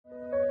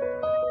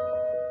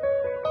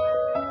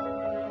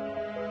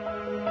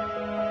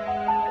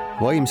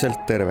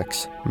vaimselt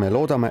terveks. Me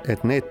loodame,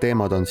 et need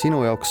teemad on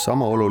sinu jaoks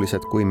sama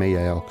olulised kui meie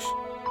jaoks.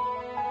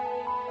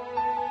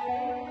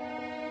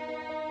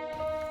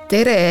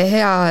 Tere,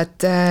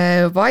 head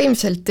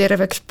Vaimselt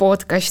terveks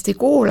podcasti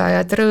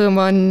kuulajad, rõõm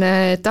on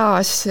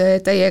taas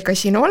teiega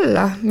siin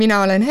olla. Mina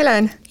olen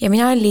Helen. Ja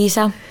mina olen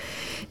Liisa.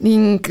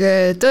 Ning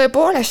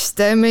tõepoolest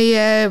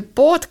meie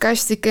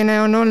podcastikene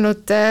on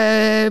olnud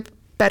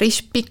päris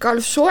pikal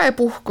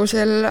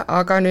suvepuhkusel,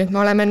 aga nüüd me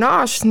oleme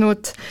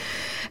naasnud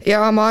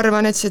ja ma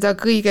arvan, et seda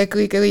kõige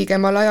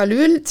õigemal ajal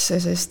üldse,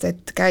 sest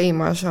et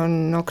käimas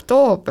on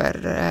oktoober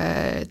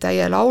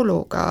täie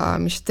lauluga,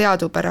 mis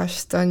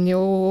teadupärast on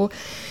ju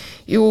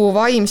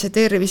vaimse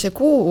tervise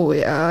kuu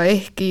ja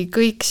ehkki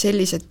kõik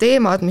sellised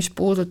teemad, mis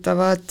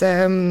puudutavad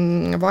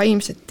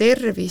vaimset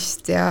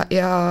tervist ja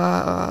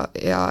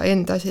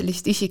enda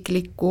sellist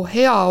isiklikku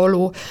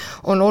heaolu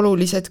on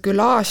olulised küll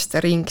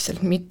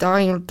aastaringselt, mitte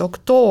ainult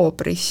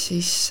oktoobris,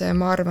 siis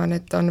ma arvan,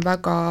 et on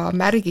väga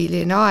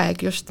märgiline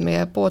aeg just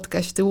meie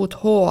podcasti uut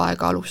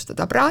hooaega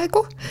alustada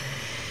praegu.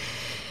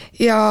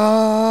 Ja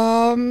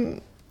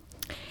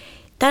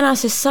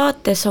tänases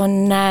saates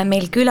on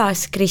meil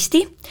külas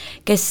Kristi,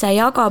 kes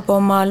jagab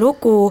oma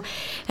lugu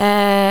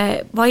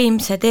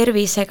vaimse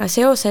tervisega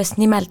seoses,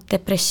 nimelt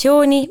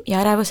depressiooni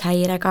ja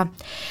ärevushäirega.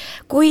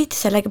 Kuid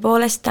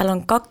sellegipoolest tal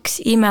on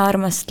 2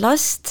 imearmast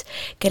last,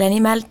 kelle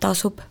nimel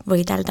tasub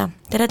võidelda.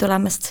 Tere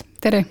tulemast!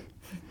 Tere!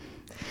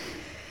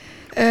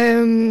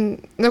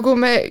 Nagu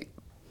me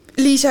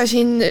Liisa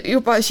siin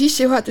juba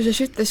sissejuhatuses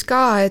ütles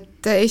ka,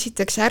 et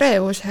esiteks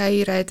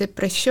ärevushäire,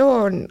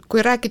 depressioon, kui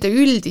rääkida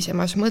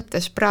üldisemas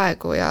mõttes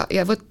praegu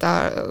ja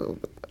võtta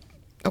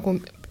nagu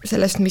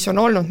sellest, mis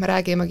on olnud, me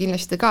räägime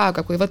kindlasti ka,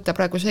 aga kui võtta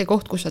praegu see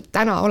koht, kus sa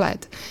täna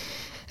oled,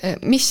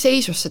 mis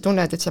seisus sa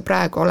tunned, et sa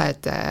praegu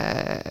oled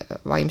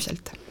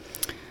vaimselt?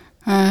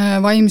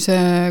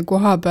 Vaimse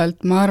koha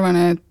pealt ma arvan,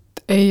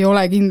 et ei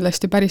ole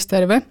kindlasti päris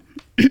terve,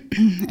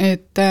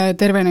 et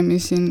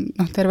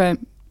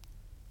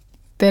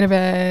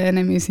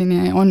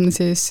tervenemiseni on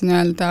siis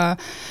nii-öelda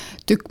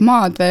tükk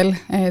maad veel,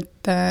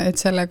 et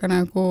sellega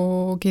nagu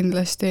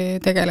kindlasti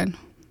tegelen.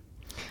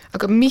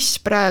 Aga mis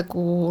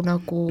praegu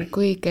nagu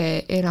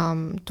kõige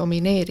enam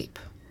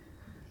domineerib?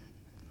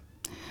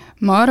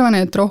 Ma arvan,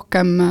 et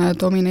rohkem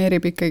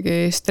domineerib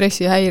ikkagi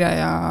stressihäire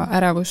ja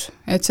ärevus.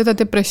 Et seda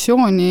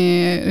depressiooni,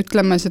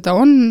 ütleme, seda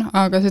on,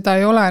 aga seda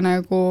ei ole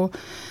nagu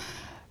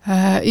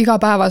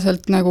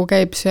igapäevaselt nagu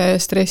käib see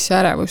stress ja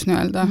ärevus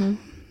nii-öelda.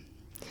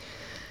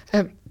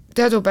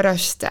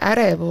 Teadupärast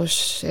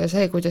ärevus ja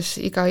see, kuidas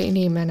iga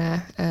inimene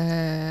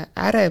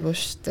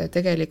ärevust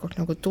tegelikult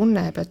nagu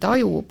tunneb ja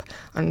tajub,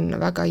 on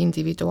väga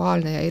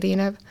individuaalne ja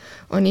erinev.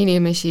 On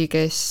inimesi,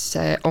 kes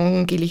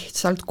ongi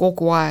lihtsalt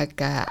kogu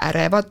aeg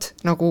ärevad,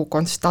 nagu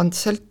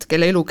konstantselt,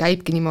 kelle elu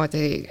käibki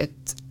niimoodi,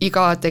 et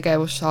iga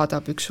tegevus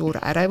saadab üks suur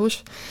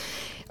ärevus.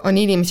 On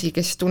inimesi,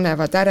 kes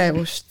tunnevad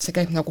ärevust, see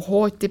käib nagu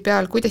hooti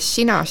peal. Kuidas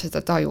sina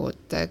seda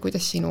tajud?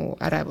 Kuidas sinu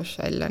ärevus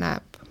välja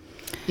näeb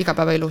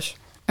igapäevaelus?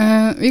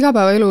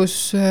 Igapäevaelus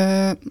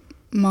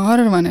ma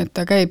arvan, et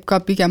ta käib ka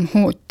pigem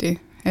hooti,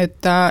 et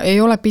ta ei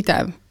ole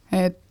pidev,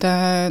 et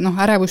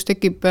ärevus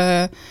tekib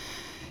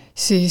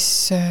siis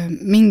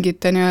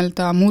mingite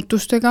nii-öelda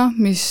muutustega,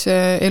 mis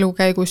elu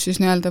käigus siis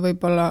nii-öelda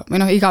võib-olla,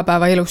 või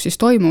igapäevaelus siis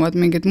toimuvad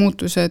mingid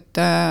muutused,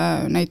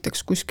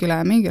 näiteks kuskile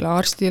mingile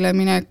arstile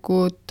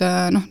minekud,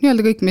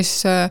 nii-öelda kõik, mis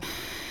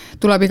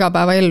tuleb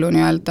igapäevaellu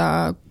nii-öelda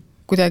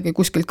kuidagi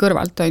kuskilt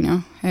kõrvalt, on ju,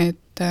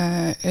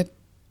 et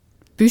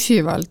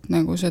püsivalt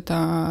nagu seda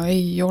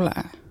ei ole.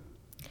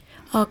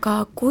 Aga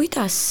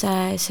kuidas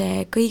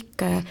see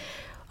kõik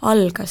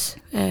algas?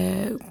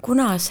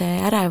 Kuna see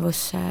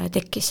ärevus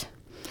tekkis?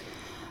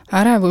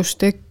 Ärevus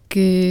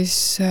tekkis,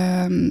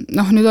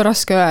 nüüd on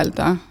raske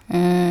öelda.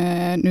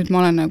 Nüüd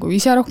ma olen nagu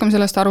ise rohkem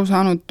sellest aru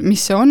saanud,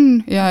 mis see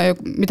on ja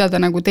mida ta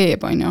nagu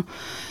teeb, on ju.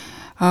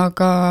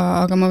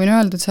 Aga ma võin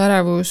öelda, et see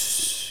ärevus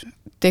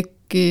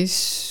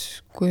tekkis,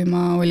 kui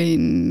ma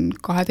olin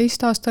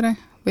 12-aastane,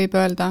 võib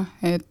öelda,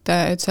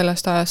 et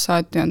sellest ajast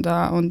saati on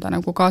ta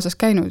nagu kaasas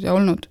käinud ja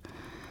olnud.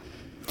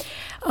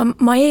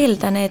 Ma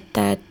eeldan, et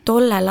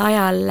tollel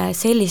ajal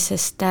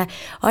sellisest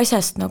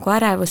asjast nagu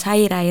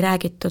ärevushäire ei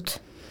räägitud?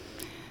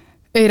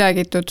 Ei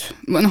räägitud.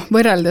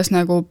 Võrreldes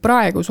nagu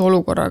praeguse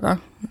olukorraga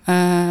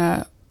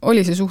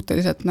oli see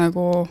suhteliselt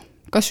nagu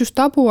kas just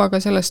tabu,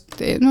 aga sellest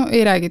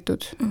ei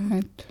räägitud.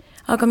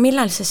 Aga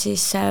millal see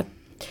siis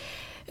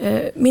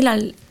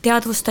millal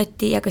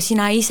teadvustati ja ka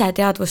sina ise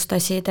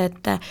teadvustasid,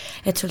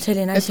 et sul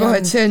selline asi on?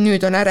 Et see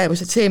nüüd on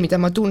ärevus, et see, mida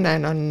ma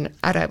tunnen, on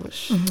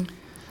ärevus.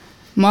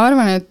 Ma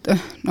arvan, et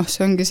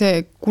see ongi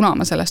see, kuna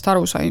ma sellest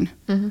aru sain.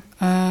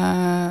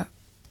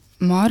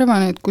 Ma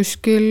arvan, et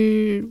kuskil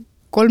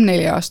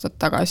 3-4 aastat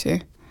tagasi,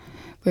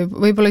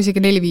 võib-olla isegi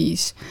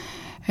 4-5,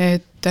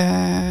 et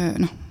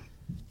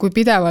kui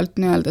pidevalt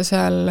nii-öelda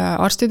seal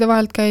arstide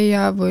vahelt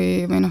käia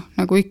või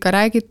nagu ikka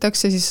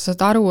räägitakse, siis sa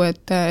saad aru,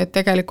 et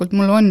tegelikult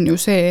mul on ju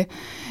see,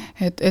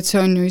 et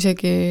see on ju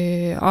isegi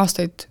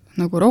aastaid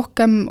nagu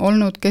rohkem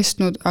olnud,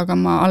 kestnud, aga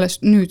ma alles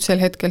nüüd sel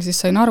hetkel siis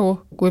sain aru,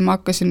 kui ma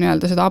hakkasin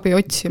nii-öelda seda abi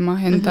otsima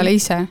endale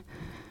ise.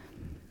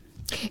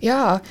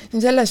 Jaa,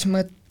 selles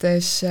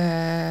mõttes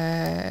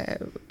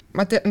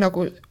ma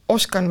nagu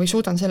oskan või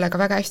suudan sellega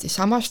väga hästi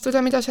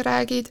samastuda, mida sa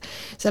räägid,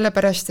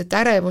 sellepärast, et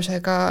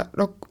ärevusega,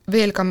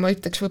 veel ka ma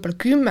ütleks võib-olla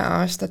 10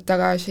 aastat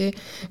tagasi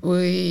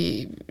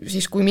või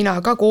siis, kui mina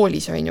ka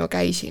koolis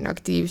käisin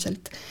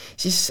aktiivselt,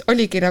 siis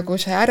oligi nagu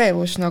see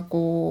ärevus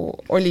nagu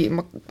oli,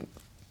 ma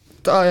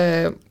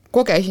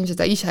kogesin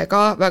seda ise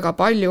ka väga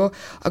palju,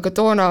 aga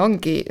toona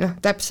ongi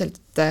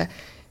täpselt,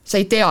 sa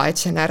ei tea, et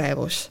see on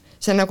ärevus.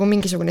 See on nagu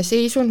mingisugune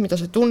seisund, mida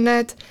sa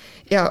tunned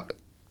ja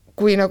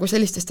kui nagu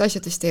sellistest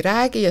asjadest ei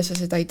räägi ja sa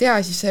seda ei tea,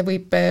 siis see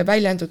võib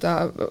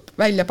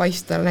välja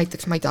paista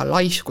näiteks, ma ei tea,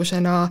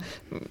 laiskusena,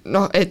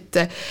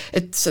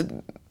 et sa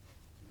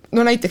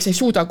näiteks ei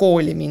suuda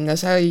kooli minna,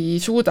 sa ei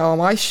suuda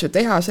oma asju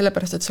teha,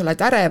 sellepärast, et sa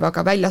oled ärev,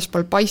 aga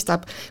väljaspool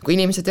paistab, kui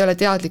inimesed ei ole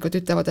teadlikud,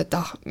 ütlevad, et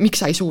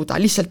miks sa ei suuda,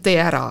 lihtsalt tee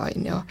ära,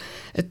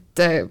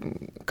 et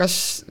kas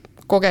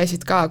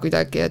kogesid ka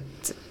kuidagi,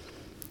 et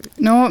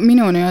no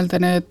minu nii-öelda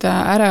need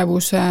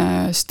ärevuse,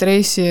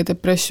 stressi ja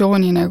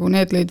depressiooni nagu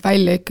need lõid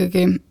välja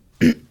ikkagi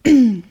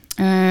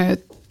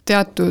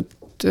teatud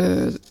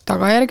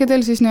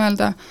tagajärgedel siis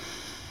nii-öelda,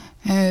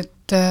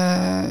 et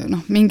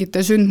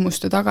mingite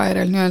sündmuste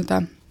tagajärjel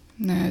nii-öelda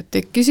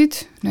tekkisid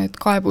need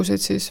kaebused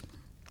siis.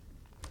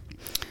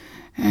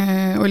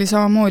 Oli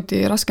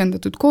samamoodi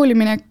raskendatud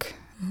kooliminek,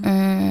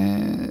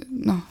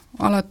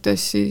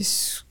 alates siis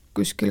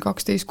kuskil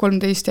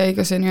 12-13 jäi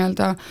ka see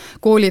nii-öelda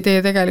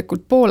koolitee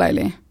tegelikult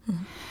pooleli,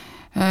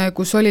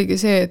 kus oligi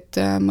see, et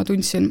ma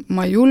tundsin,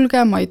 ma ei julge,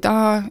 ma ei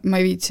taha,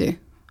 ma ei viitsi.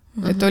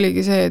 Et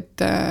oligi see,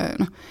 et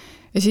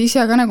ja siis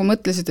ise ka nagu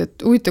mõtlesid,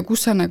 et huvitav,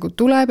 kus sa nagu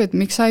tuleb, et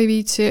miks sa ei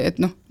viitsi, et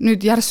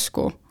nüüd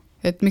järsku,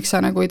 et miks sa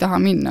nagu ei taha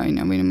minna,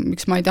 või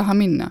miks ma ei taha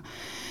minna.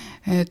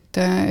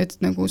 Et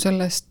nagu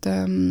sellest,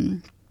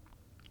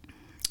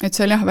 et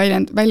seal jah,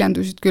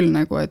 väljendusid küll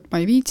nagu, et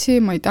ma ei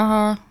viitsi, ma ei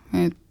taha,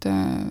 et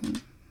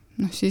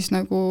siis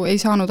nagu ei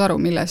saanud aru,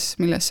 milles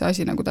see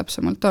asi nagu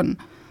täpsemalt on.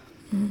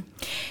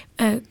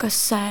 Kas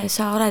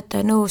sa oled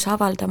nõus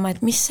avaldama,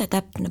 et mis see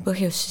täpne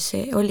põhjus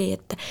siis oli,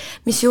 et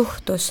mis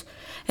juhtus,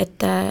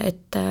 et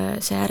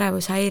see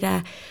ärevushäire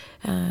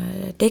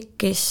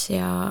tekkis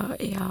ja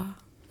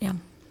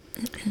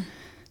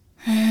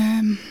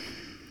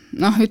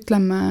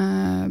ütleme,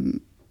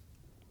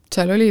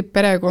 seal oli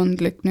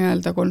perekondlik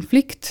nii-öelda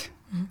konflikt,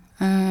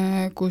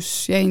 kus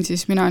jäin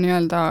siis mina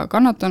nii-öelda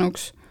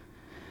kannatanuks.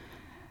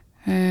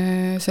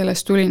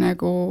 Sellest tuli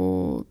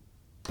nagu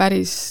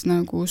päris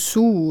nagu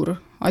suur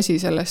asi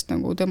sellest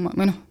nagu tema,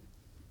 või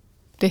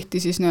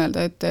tehti siis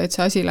nii-öelda, et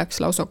see asi läks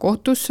lausa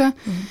kohtusse,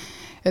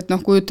 et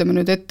kujutame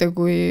nüüd ette,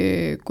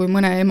 kui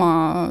mõne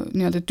ema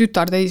nii-öelda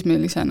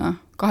tütarteismelisena,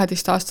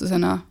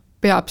 12-aastasena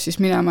peab siis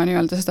minema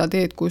nii-öelda seda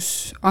teed,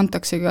 kus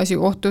antaksegi asi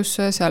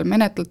kohtusse, seal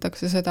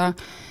menetletakse seda,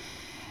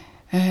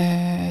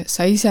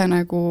 sa ise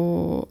nagu,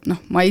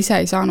 ma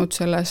ise ei saanud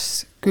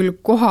selles küll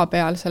koha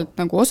peal sealt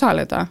nagu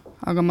osaleda,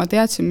 aga ma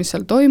teadsin, mis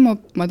seal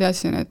toimub, ma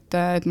teadsin,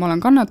 et ma olen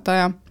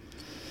kannataja.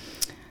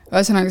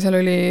 Ühesõnaga, seal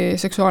oli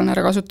seksuaalne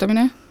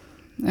ärakasutamine,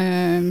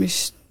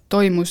 mis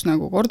toimus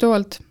nagu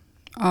korduvalt,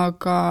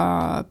 aga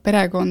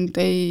perekond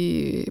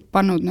ei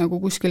pannud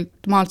nagu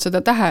kuskilt maalt seda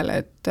tähele,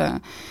 et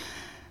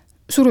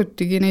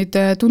surutigi neid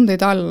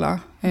tundeid alla,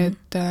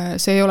 et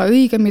see ei ole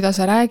õige, mida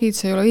sa räägid,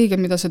 see ei ole õige,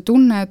 mida sa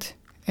tunned,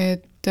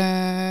 et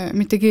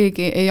mitte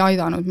keegi ei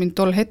aidanud mind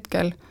tol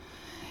hetkel.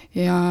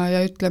 Ja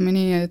ütleme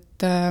nii,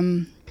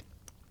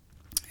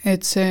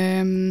 et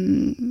see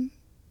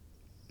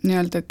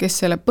nii-öelda, kes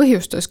selle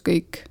põhjustas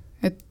kõik,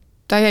 et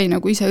ta jäi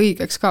nagu ise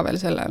õigeks ka veel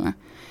sellele.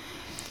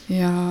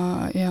 Ja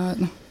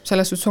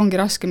selles suhtes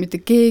ongi raske, mitte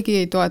keegi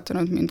ei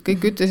toetanud mind,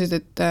 kõik ütlesid,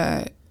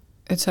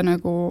 et sa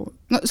nagu,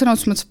 sõna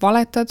otseses mõttes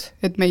valetad,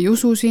 et me ei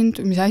usu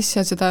sind, mis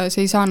asja,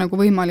 see ei saa nagu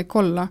võimalik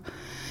olla.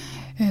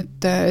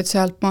 Et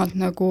sealt maalt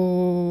nagu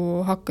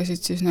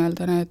hakkasid siis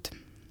nii-öelda need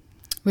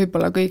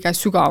võib-olla kõige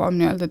sügavam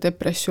nii-öelda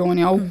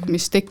depressiooni auk,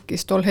 mis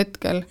tekkis tol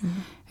hetkel,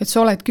 et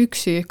sa oledki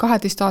üksi,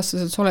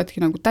 12-aastaselt sa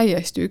oledki nagu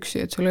täiesti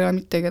üksi, et sul ei ole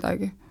mitte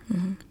kedagi.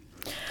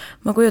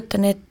 Ma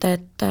kujutan ette,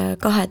 et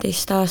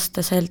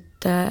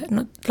 12-aastaselt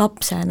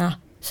lapsena,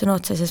 sõna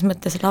otseses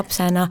mõttes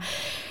lapsena,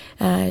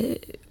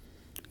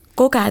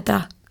 kogeda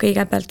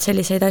kõigepealt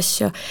selliseid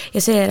asju ja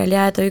seejärel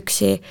jääda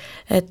üksi,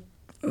 et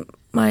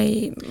ma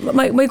ei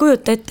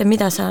kujuta ette,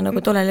 mida sa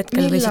nagu tollel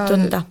hetkel võisid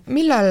tunda.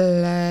 Millal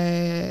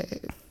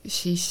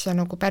siis sa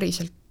nagu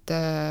päriselt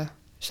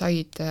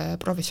said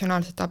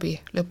professionaalset abi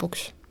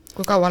lõpuks?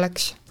 Kui kaua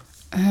läks?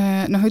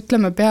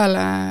 Ütleme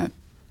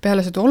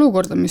peale seda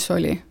olukorda, mis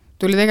oli,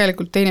 tuli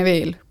tegelikult teine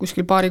veel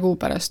kuskil paari kuu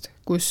pärast,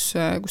 kus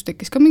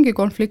tekkis ka mingi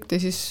konflikt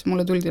ja siis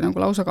mulle tuldi nagu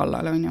lausa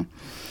kallale, on ju.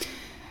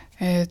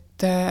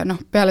 Et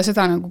peale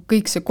seda nagu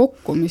kõik see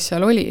kokku, mis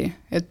seal oli,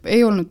 et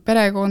ei olnud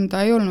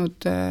perekonda, ei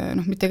olnud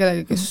mitte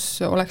kedagi, kes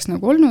oleks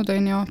nagu olnud,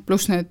 on ju,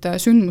 pluss need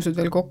sündmused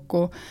veel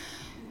kokku,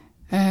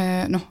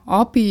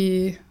 abi,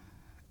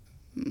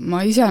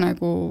 ma ise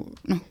nagu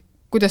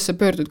kuidas sa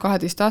pöördud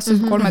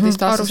 12-aastaselt,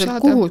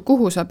 13-aastaselt,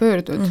 kuhu sa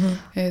pöördud.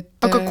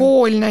 Aga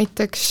kool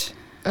näiteks,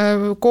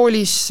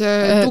 koolis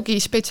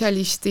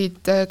tugispetsialistid,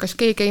 kas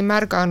keegi ei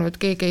märganud,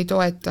 keegi ei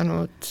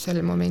toetanud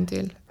sel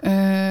momendil?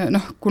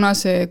 Noh, kuna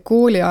see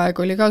kooliaeg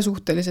oli ka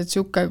suhteliselt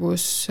siuke,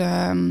 kus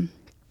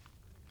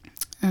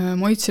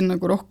ma hoidsin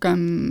nagu rohkem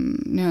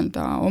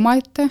nii-öelda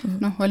omaette,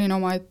 olin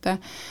omaette,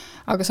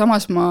 aga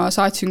samas ma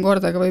saatsin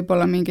korda ka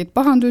võib-olla mingeid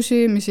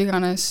pahandusi, mis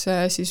iganes,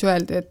 siis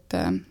öeldi, et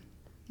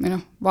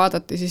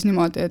vaadati siis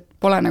niimoodi, et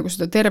pole nagu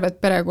seda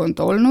tervet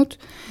perekonda olnud,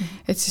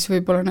 et siis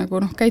võib-olla nagu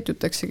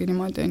käitutaksegi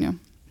niimoodi, on ju.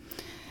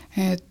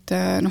 Et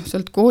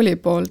sealt kooli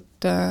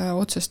poolt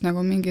otsest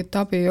nagu mingit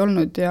abi ei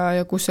olnud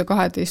ja kus see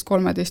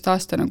 12-13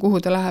 aastane, kuhu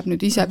ta läheb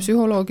nüüd ise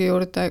psühholoogi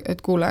juurde,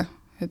 et kuule,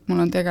 et mul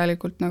on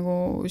tegelikult nagu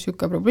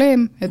siuke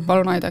probleem, et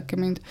palun aidake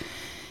mind.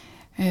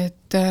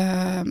 Et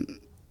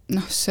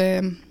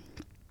see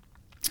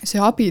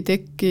abi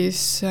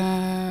tekkis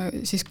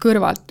siis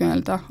kõrvalt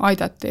nii-öelda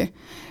aidati,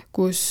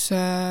 kus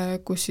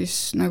siis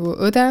nagu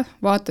õde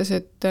vaatas,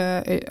 et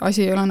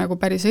asi ei ole nagu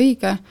päris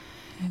õige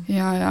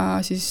ja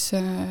siis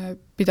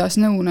pidas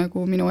nõu nagu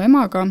minu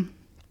emaga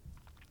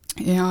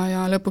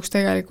ja lõpuks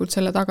tegelikult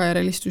selle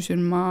tagajärjel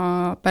istusin ma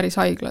päris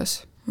haiglas.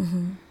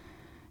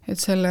 Et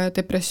selle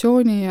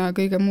depressiooni ja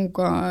kõige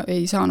muuga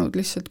ei saanud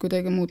lihtsalt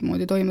kuidagi muud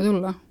moodi toime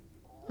tulla.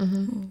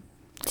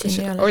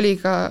 Oli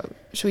ka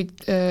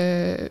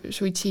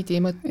suitsiidi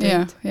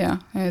mõtteid? Ja,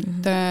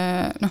 et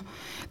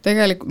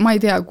tegelikult ma ei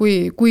tea,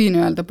 kui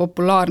nii-öelda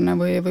populaarne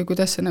või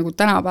kuidas see nagu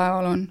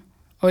tänapäeval on,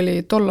 oli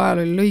tol ajal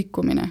oli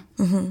lõikumine,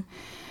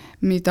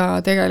 mida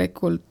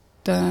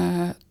tegelikult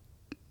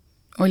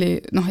oli,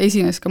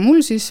 esines ka mul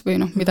siis või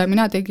mida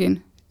mina tegin,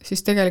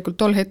 siis tegelikult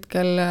tol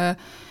hetkel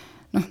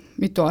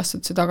mitu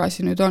aastat see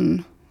tagasi nüüd on,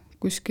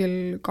 kuskil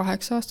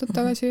 8 aastat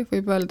tagasi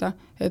võib öelda,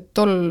 et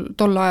tol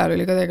ajal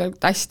oli ka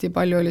tegelikult hästi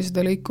palju oli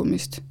seda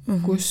lõikumist,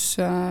 kus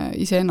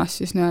iseennast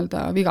siis nii-öelda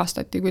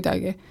vigastati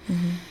kuidagi.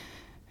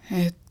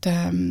 Et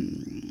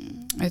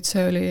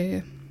see oli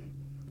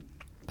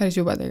päris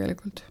jube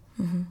tegelikult.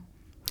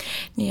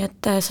 Nii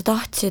et sa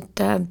tahtsid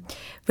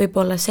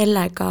võib-olla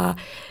sellega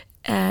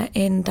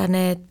enda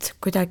need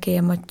kuidagi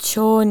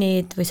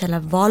emotsioonid või selle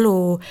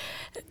valu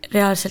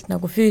reaalselt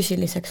nagu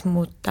füüsiliseks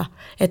muuta,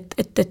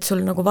 et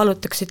sul nagu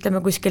valutaks, ütleme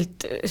kuskilt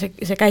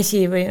see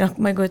käsi või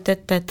ma ei kujuta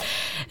ette, et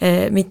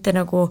mitte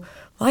nagu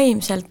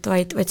vaimselt,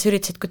 vaid sa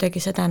üritasid kuidagi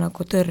seda nagu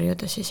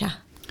tõrjuda siis, jah?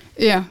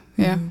 Jah,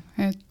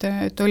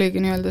 et oligi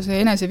nii-öelda see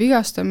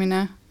enesevigastamine,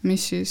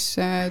 mis siis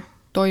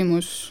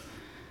toimus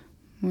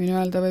võin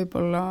öelda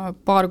võib-olla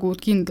 2 kuud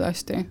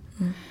kindlasti,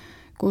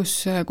 kus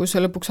sa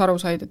lõpuks aru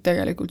said, et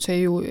tegelikult see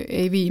ju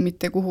ei vii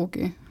mitte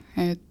kuhugi.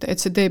 Et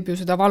see teeb ju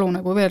seda valu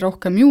nagu veel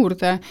rohkem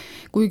juurde,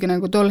 kuigi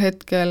nagu tol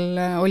hetkel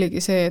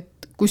oligi see, et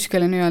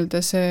kuskile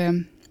nii-öelda see,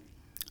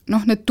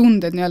 need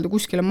tunded nii-öelda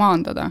kuskile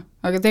maandada,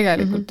 aga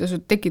tegelikult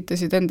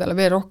tekitasid endale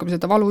veel rohkem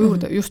seda valu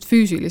juurde, just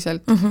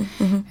füüsiliselt.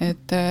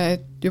 Et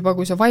juba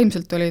kui sa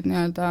vaimselt olid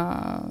nii-öelda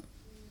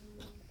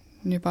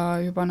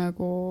juba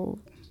nagu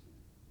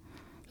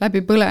läbi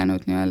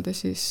põlenud nii-öelda,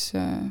 siis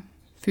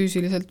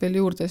füüsiliselt veel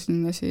juurde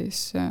sinna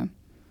siis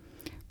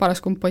paras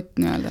kompott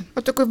nii-öelda.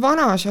 Oota, kui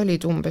vana sa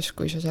olid umbes,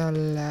 kui sa seal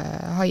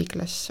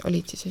haiglas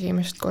olid siis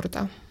esimest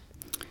korda?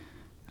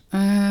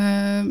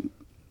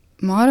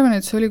 Ma arvan,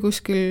 et see oli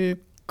kuskil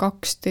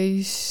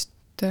 12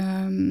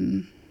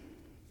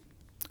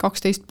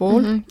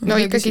 pool. No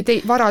ikkagi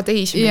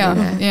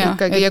varateismeline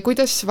ikkagi. Ja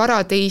kuidas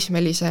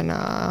varateismelisena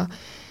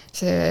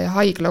see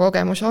haigla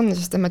kogemus on,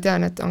 sest ma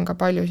tean, et on ka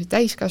paljusid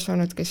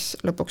täiskasvanud, kes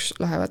lõpuks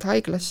lähevad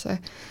haiglasse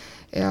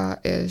ja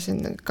see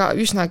on ka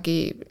üsnagi,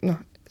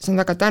 see on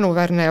väga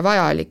tänuväärne ja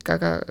vajalik,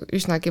 aga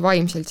üsnagi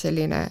vaimselt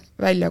selline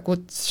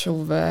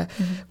väljakutsuv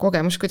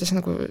kogemus, kuidas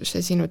nagu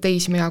see sinu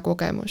teismea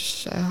kogemus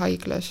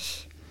haiglas?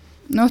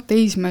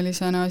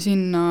 Teismelisena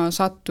sinna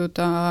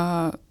sattuda,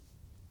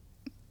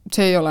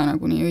 see ei ole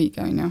nagu nii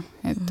õige, on ju,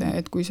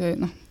 et kui see,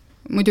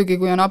 muidugi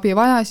kui on abi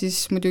vaja,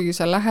 siis muidugi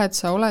sa lähed,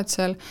 sa oled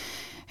seal,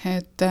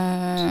 et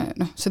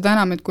seda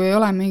enam, et kui ei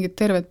ole mingit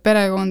tervet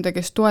perekonda,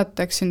 kes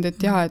toetaks sind,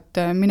 et et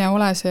mine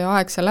ole see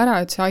aeg seal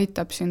ära, et see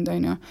aitab sind, on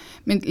ju.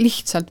 Mind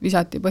lihtsalt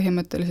visati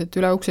põhimõtteliselt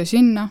üle ukse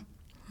sinna,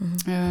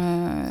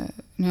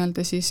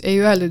 nii-öelda siis ei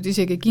öeldud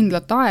isegi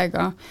kindlat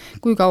aega,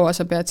 kui kaua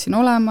sa pead siin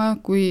olema,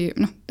 kui,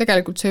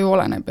 tegelikult see ju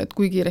oleneb, et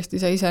kui kiiresti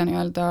sa ise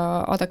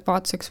nii-öelda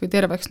adekvaatseks või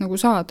terveks nagu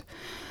saad.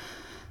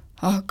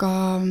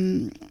 Aga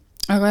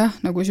jah,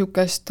 nagu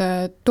siukest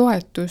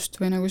toetust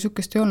või nagu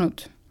siukest ei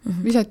olnud.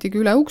 Visatigi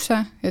üle ukse,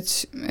 et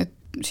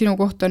sinu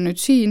koht on nüüd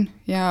siin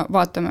ja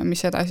vaatame,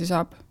 mis edasi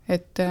saab.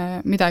 Et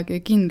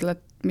midagi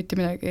kindlat, mitte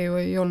midagi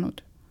ei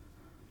olnud.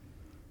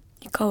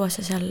 Kaua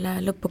sa seal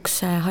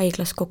lõpuks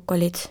haiglas kokku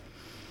olid?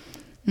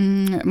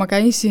 Ma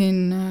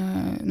käisin,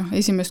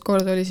 esimest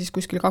korda oli siis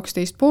kuskil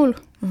 12 pool,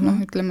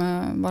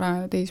 ütleme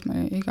varane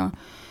teismeline iga.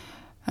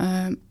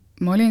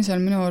 Ma olin seal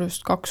minu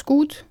arust 2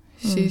 kuud,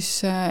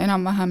 siis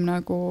enam-vähem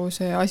nagu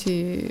see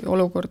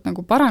olukord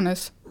nagu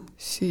paranes,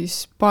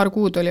 siis 2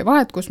 kuud oli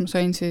vahet, kus ma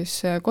sain siis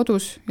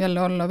kodus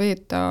jälle olla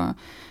veeta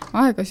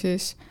aega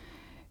siis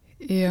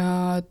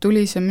ja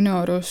tuli see minu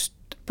arust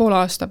poole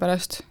aasta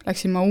pärast,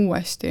 läksin ma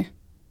uuesti,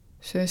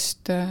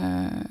 sest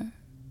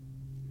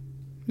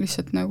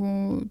lihtsalt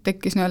nagu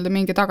tekkis nii-öelda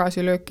mingi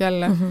tagasilöök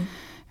jälle,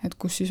 et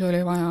kus siis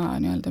oli vaja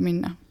nii-öelda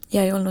minna.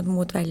 Ja ei olnud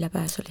muud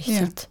väljapääsu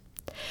lihtsalt.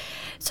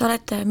 Sa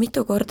oled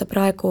mitu korda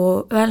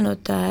praegu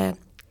öelnud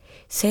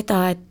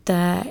seda,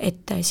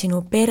 et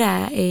sinu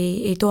pere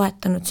ei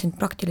toetanud sind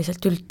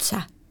praktiliselt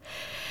üldse.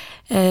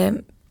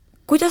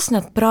 Kuidas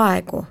nad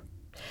praegu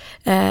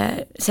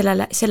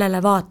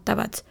sellele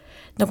vaatavad,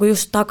 nagu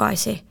just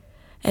tagasi,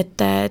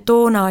 et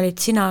toona olid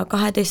sina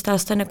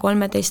 12-aastane,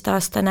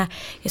 13-aastane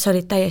ja sa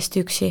olid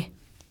täiesti üksi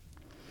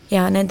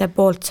ja nende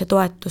poolt see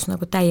toetus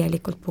nagu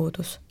täielikult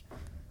puudus?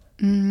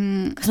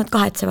 Kas nad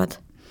kahetsevad?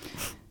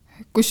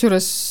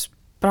 Kusjuures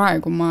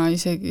praegu ma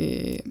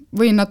isegi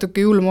võin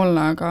natuke julm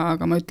olla,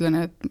 aga ma ütlen,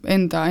 et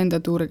enda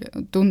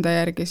tunde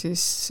järgi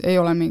siis ei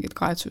ole mingit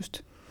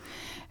kahetsust.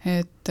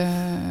 Et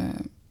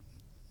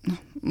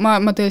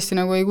ma tõesti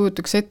nagu ei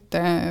kujutaks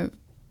ette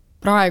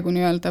praegu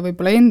nii-öelda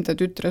võib-olla enda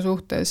tütre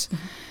suhtes,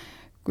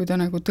 kui ta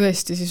nagu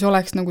tõesti siis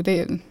oleks nagu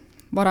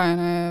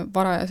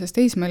varajases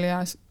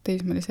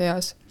teismelise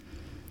eas.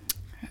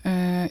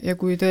 Ja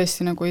kui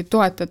tõesti nagu ei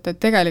toetata, et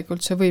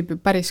tegelikult see võib ju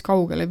päris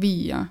kaugele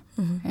viia,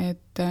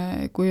 et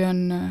kui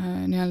on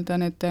nii-öelda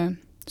need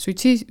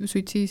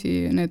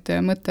suitsiisi need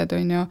mõtted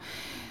on ju,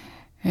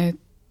 et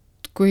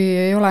kui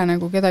ei ole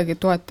nagu kedagi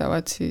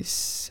toetavad, siis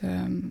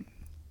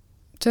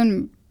see on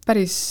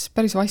päris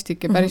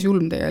vastik ja päris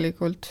julm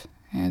tegelikult,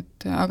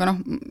 et aga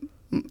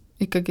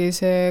ikkagi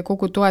see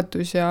kogu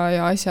toetus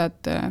ja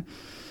asjad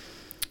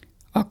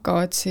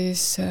hakkavad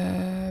siis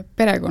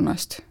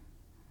perekonnast.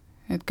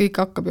 Et kõik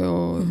hakkab ju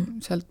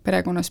sealt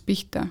perekonnast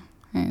pihta,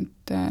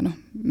 et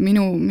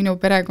minu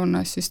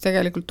perekonnas siis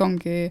tegelikult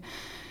ongi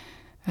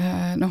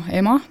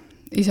ema,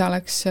 isa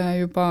läks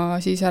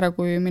juba siis ära,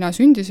 kui mina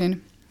sündisin,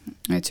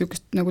 et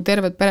niisugust nagu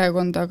tervet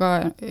perekonda ka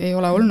ei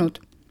ole olnud.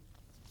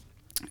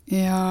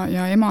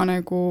 Ja ema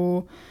nagu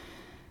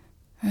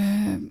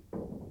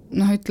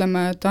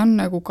ütleme, ta on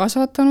nagu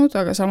kasvatanud,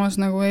 aga samas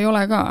nagu ei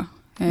ole ka,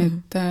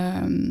 et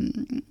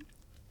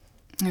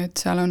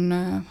seal on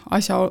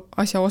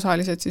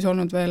asjaosalised siis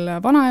olnud veel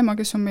vanaema,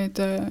 kes on meid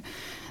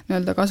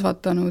nii-öelda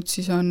kasvatanud,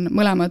 siis on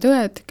mõlemad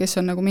õed, kes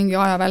on nagu mingi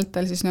aja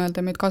vältel siis nii-öelda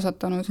meid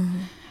kasvatanud,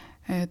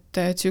 et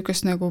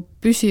niisugust nagu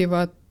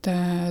püsivat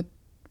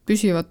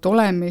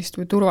olemist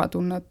või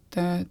turvatunnet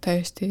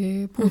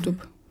täiesti puudub.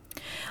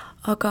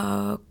 Aga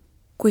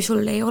kui sa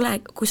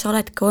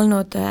oledki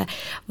olnud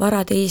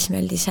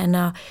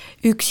varateismelisena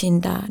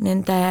üksinda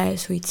nende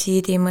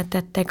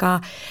suitsiidimõtetega,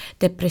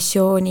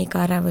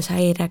 depressiooniga,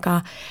 ärevushäirega,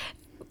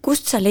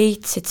 kust sa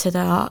leidsid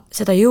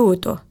seda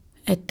jõudu,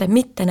 et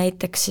mitte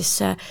näiteks siis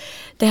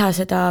teha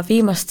seda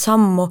viimast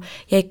sammu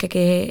ja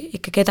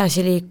ikkagi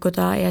edasi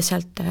liikuda ja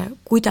sealt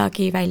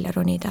kuidagi välja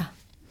ronida?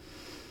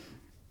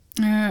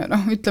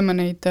 Ütleme,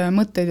 neid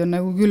mõtteid on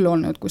nagu küll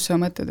olnud, kus sa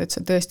mõtled, et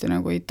sa tõesti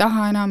nagu ei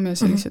taha enam ja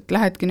sa lihtsalt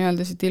lähedki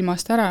nii-öelda siit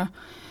ilmast ära,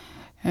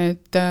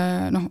 et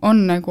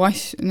on nagu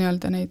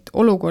nii-öelda neid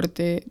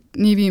olukordi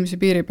nii viimse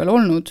piiri peal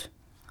olnud,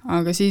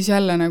 aga siis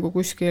jälle nagu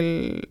kuskil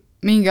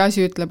mingi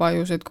asi ütleb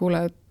ajus, et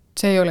kuule, et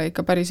see ei ole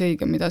ikka päris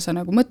õige, mida sa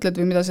nagu mõtled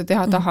või mida sa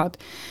teha tahad.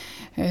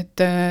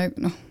 Et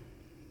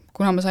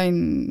kuna ma sain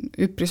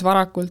üpris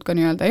varakult ka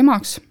nii-öelda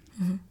emaks,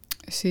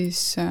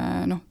 siis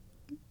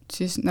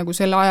nagu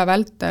selle aja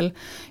vältel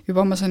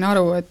juba ma sain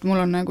aru, et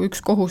mul on nagu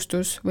üks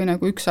kohustus või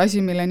nagu üks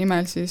asi, mille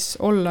nimel siis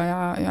olla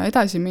ja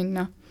edasi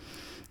minna.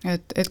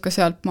 Et ka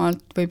sealt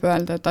maalt võib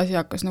öelda, et asi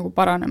hakkas nagu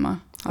paranema.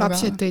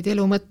 Lapsed tõid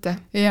elu mõtte?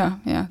 Ja,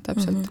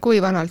 täpselt. Kui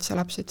vanalt sa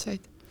lapsed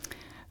said?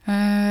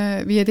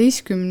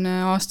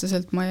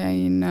 15-aastaselt ma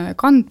jäin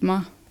kandma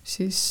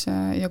siis,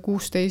 ja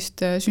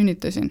 16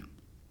 sünnitasin.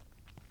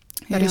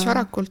 Päris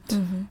varakult?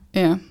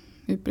 Jah,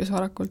 üpris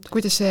varakult.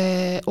 Kuidas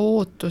see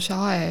ootuse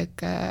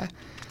aeg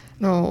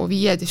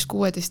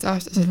 15-16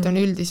 aastaselt on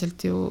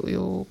üldiselt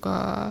ju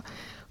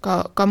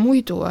ka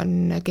muidu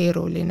on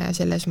keeruline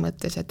selles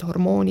mõttes, et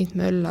hormoonid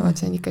möllavad,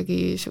 see on ikkagi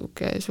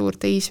suur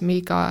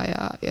teismiga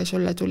ja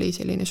sulle tuli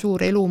selline suur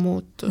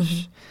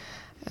elumuutus.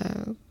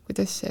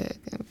 Kuidas see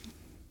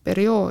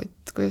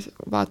periood, kui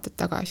vaatad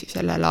tagasi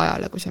sellele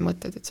ajale, kui sa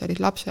mõtled, et sa olid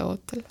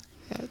lapseootel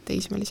ja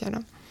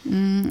teismelisena?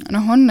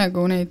 On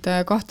nagu neid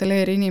kahte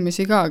leeri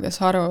inimesi ka,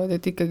 kes arvavad,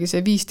 et ikkagi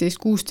see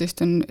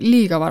 15-16 on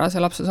liiga varase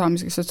lapse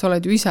saamiseks, et sa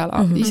oled ju ise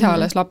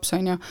alles laps,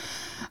 on ju.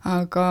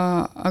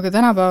 Aga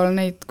tänapäeval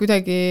neid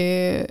kuidagi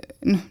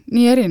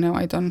nii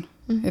erinevaid on,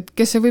 et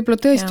kes see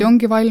võib-olla tõesti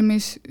ongi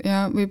valmis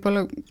ja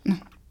võib-olla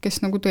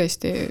kes nagu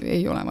tõesti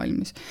ei ole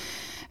valmis.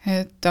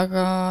 Et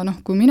aga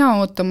kui mina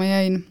ootama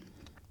jäin,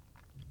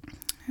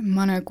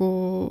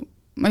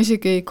 ma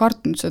isegi ei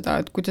kartnud seda,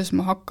 et kuidas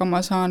ma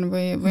hakkama saan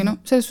või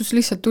selles suhtes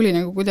lihtsalt tuli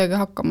nagu kuidagi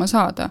hakkama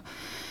saada.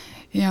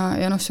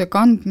 Ja see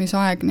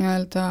kandmisaeg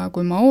nii-öelda,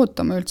 kui ma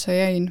ootama üldse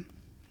jäin,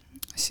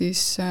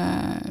 siis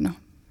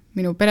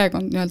minu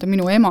perekond, nii-öelda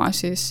minu ema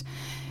siis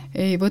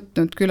ei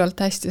võtnud küllalt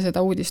hästi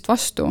seda uudist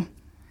vastu.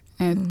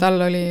 Et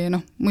tal oli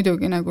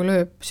muidugi nagu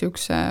lööb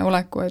siukse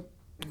oleku,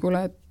 et kuule,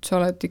 et sa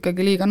oled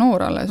ikkagi liiga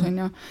noor alles, on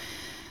ju.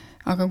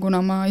 Aga kuna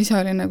ma ise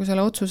olin nagu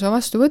selle otsuse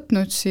vastu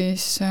võtnud,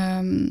 siis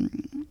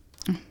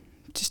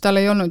tal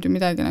ei olnud ju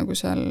midagi nagu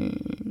seal,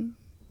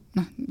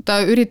 ta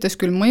üritas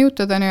küll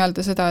mõjutada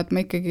nii-öelda seda, et ma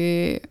ikkagi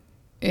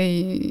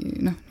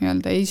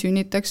ei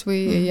sünnitaks või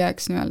ei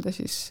jääks nii-öelda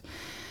siis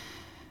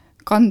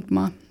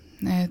kandma,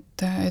 et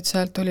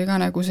sealt oli ka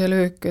nagu see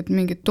löök, et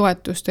mingit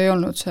toetust ei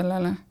olnud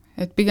sellele,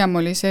 et pigem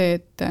oli see,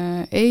 et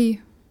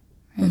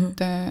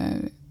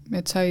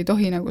et sa ei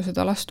tohi nagu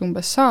seda last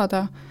umbes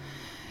saada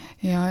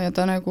ja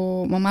ta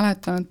nagu, ma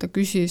mäletan, et ta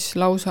küsis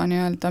lausa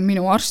nii-öelda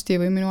minu arsti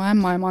või minu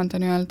ämmaemanda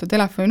nii-öelda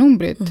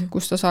telefoninumbrit,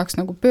 kus ta saaks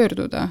nagu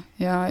pöörduda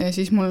ja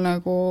siis mul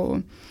nagu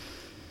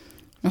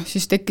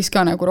siis tekkis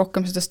ka nagu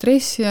rohkem seda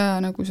stressi ja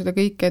nagu seda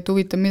kõike, et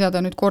huvitav, mida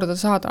ta nüüd korda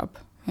saadab.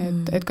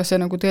 Et kas see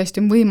nagu tõesti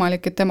on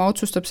võimalik, et tema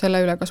otsustab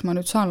selle üle, kas ma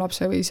nüüd saan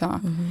lapse või ei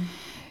saa.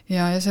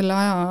 Ja selle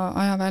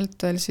aja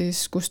vältel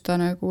siis, kus ta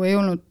nagu ei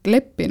olnud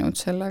leppinud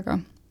sellega,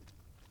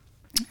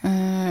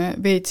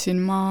 veetsin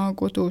ma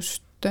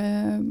kodust,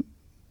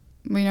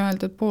 võin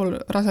öelda, et pool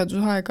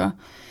rasedusaega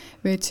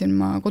veetsin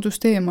ma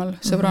kodust eemal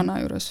sõbranna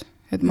juures,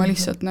 et ma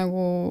lihtsalt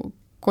nagu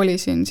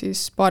kolisin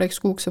siis paariks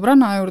kuuks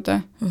sõbranna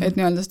juurde, et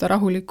nii-öelda seda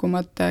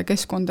rahulikumat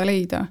keskkonda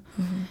leida.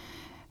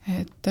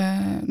 Et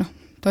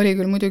ta oli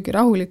küll muidugi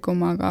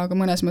rahulikum, aga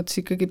mõnes mõttes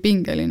ikkagi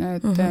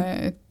pingeline, et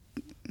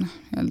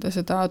nii-öelda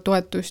seda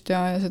toetust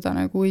ja seda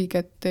nagu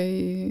õiget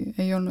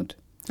ei olnud.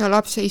 Ja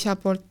lapse isa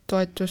poolt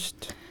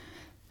toetust?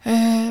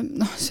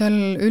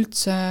 Seal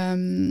üldse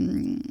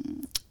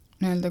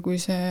nii-öelda, kui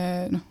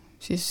see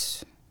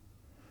siis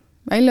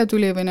välja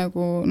tuli või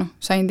nagu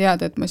sain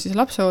teada, et ma siis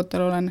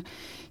lapseootel olen,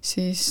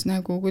 siis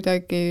nagu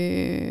kuidagi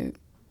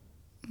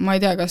ma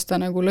ei tea, kas ta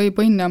nagu lõi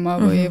põnnama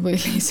või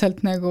lihtsalt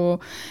nagu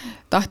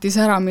tahtis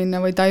ära minna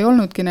või ta ei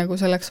olnudki nagu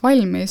selleks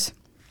valmis,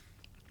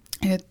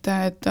 et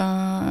ta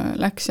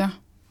läks jah,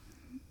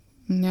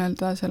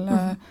 nii-öelda selle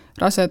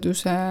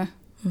raseduse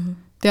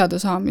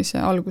teadasaamise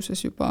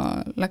alguses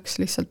juba läks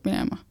lihtsalt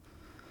minema.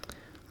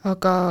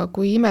 Aga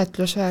kui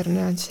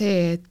imetlusväärne on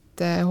see,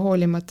 et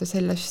hoolimata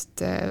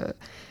sellest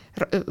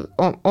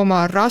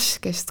oma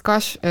raskest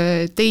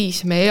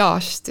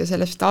teismeeast ja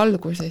sellest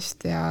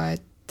algusest ja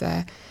et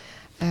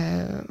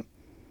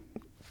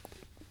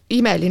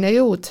imeline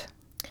jõud,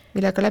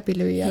 millega läbi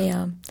lüüa.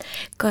 Ja.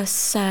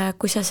 Kas,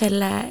 kui sa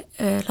selle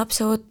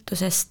lapse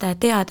ootusest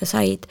teada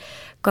said,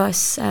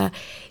 kas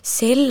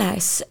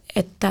selles,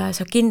 et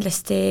sa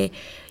kindlasti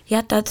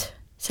jätad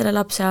selle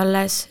lapse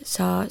alles,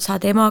 sa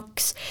saad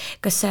emaks,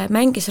 kas see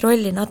mängis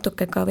rolli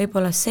natuke ka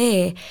võib-olla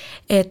see,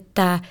 et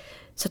sa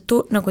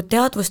nagu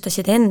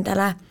teadvustasid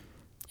endale,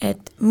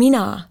 et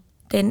mina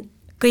teen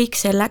kõik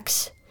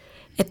selleks,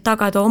 et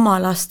tagada oma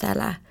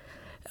lastele,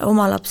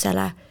 oma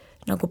lapsele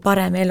nagu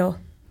parem elu.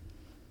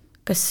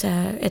 Kas,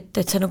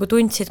 et sa nagu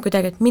tundsid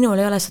kuidagi, et minul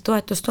ei ole see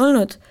toetust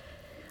olnud,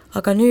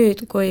 aga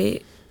nüüd,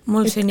 kui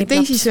mul sünnib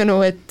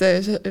teisisõnu, et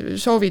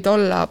soovid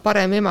olla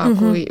parem ema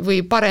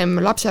või parem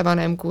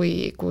lapsevanem,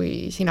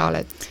 kui sina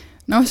oled?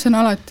 See on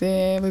alati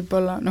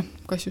võib-olla,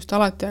 kas just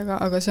alati,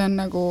 aga see on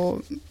nagu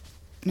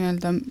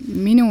nii-öelda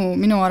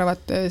minu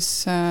arvates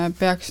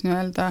peaks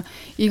nii-öelda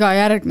iga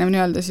järgnev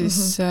nii-öelda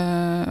siis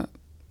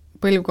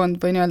põlvkond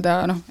või nii-öelda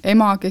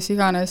ema, kes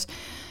iganes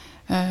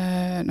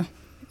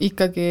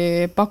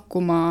ikkagi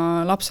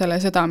pakkuma lapsele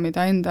seda,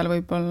 mida endal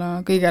võib-olla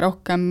kõige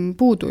rohkem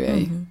puudu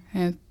jäi.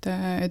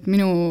 Et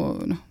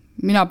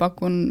mina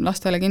pakun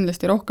lastele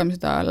kindlasti rohkem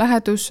seda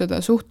lähedust,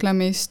 seda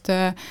suhtlemist,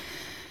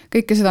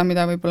 kõike seda,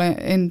 mida võib-olla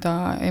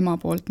enda ema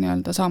poolt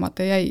nii-öelda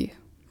saamata jäi.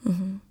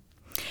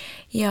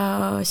 Ja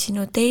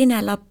sinu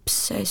teine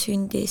laps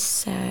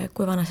sündis,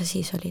 kui vana sa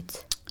siis olid?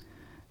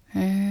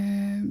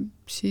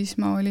 Siis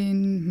ma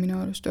olin minu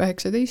arust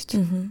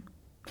 19.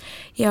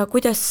 Ja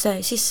kuidas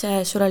siis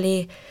sul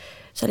oli,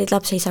 sa olid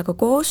lapse isaga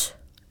koos,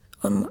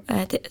 on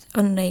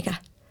õige?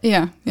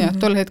 Ja,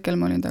 tol hetkel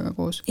ma olin taga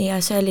koos.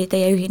 Ja see oli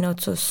teie ühine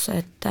otsus,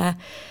 et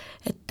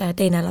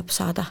teine laps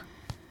saada?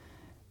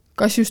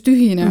 Kas just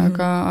ühine,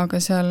 aga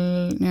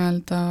seal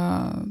nii-öelda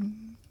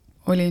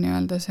oli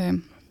nii-öelda see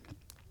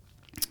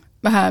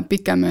vähe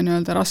pikem ja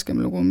nii-öelda raskem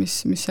lugu,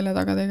 mis selle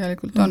taga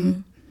tegelikult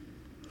on.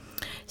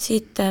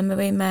 Siit me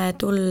võime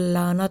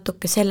tulla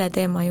natuke selle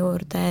teema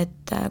juurde,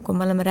 et kui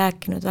me oleme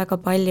rääkinud väga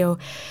palju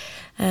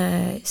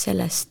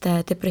sellest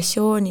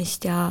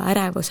depressioonist ja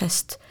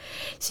ärevusest,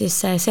 siis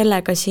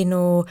sellega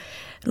sinu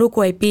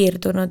lugu ei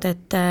piirdunud,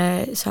 et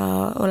sa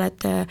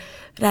oled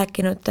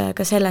rääkinud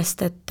ka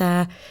sellest,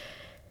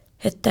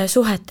 et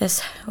suhetes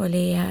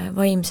oli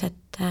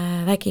vaimset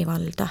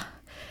vägivalda.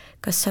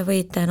 Kas sa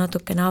võid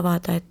natukene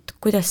avada, et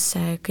kuidas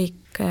see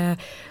kõik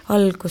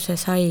alguse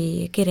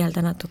sai,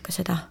 kirjelda natuke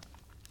seda?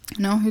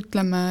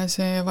 Ütleme,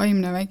 see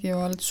vaimne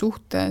vägivald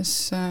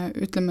suhtes,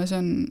 ütleme, see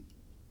on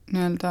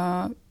nii-öelda,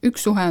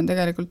 üks suhe on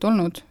tegelikult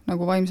olnud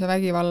nagu vaimse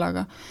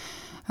vägivallaga,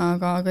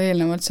 aga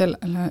eelnevalt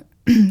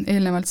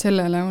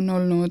sellele on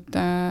olnud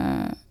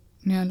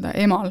nii-öelda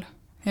emal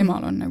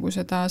on nagu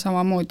seda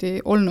samamoodi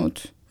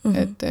olnud,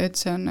 et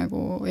see on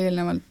nagu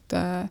eelnevalt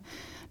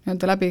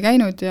nii-öelda läbi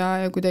käinud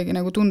ja kuidagi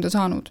nagu tunda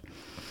saanud.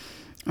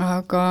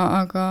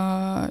 Aga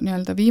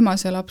nii-öelda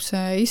viimase lapse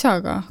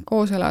isaga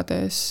koos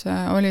elades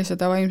oli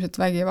seda vaimset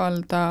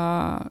vägivalda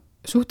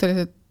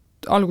suhteliselt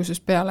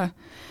algusest peale,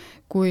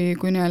 kui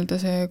nii-öelda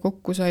see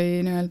kokku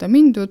sai nii-öelda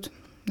mindud,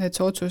 et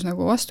see otsus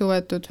nagu vastu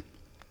võetud,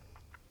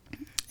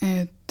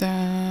 et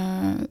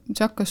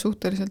see hakkas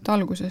suhteliselt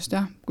algusest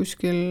jah,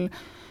 kuskil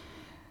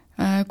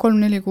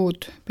 3-4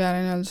 kuud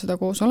peale nii-öelda seda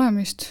koos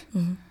olemist.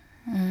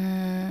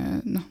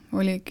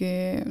 Oligi,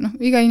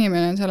 iga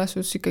inimene on selles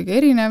suhtes ikkagi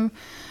erinev,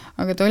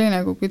 aga ta oli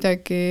nagu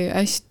kuidagi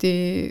hästi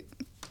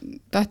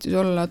tähtis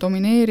olla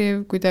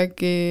domineeriv,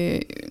 kuidagi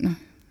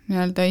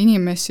nii-öelda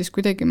inimest siis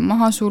kuidagi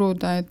maha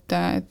suruda, et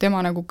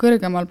tema nagu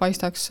kõrgemal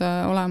paistaks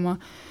olema,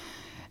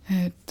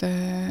 et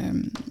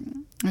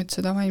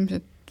seda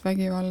vaimset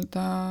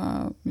vägivalda,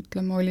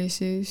 ütleme, oli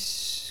siis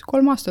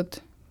 3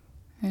 aastat,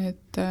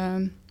 et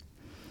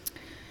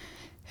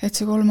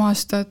see 3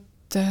 aastat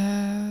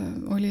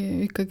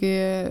oli ikkagi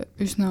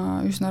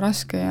üsna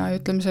raske ja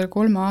ütleme, selle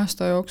 3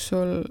 aasta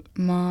jooksul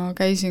ma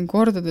käisin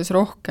kordades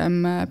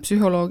rohkem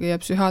psühholoogi ja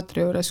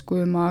psühhiaatri juures,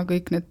 kui ma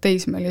kõik need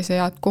teismelise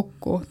head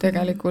kokku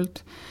tegelikult.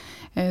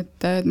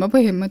 Et ma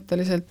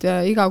põhimõtteliselt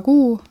iga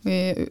kuu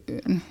või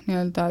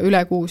nii-öelda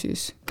üle kuu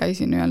siis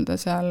käisin nii-öelda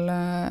seal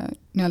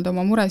nii-öelda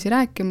oma muresi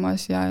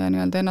rääkimas ja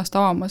nii-öelda ennast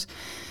avamas,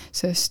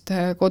 sest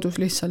kodus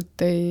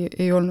lihtsalt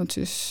ei olnud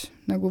siis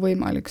nagu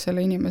võimalik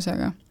selle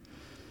inimesega.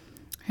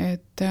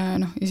 Et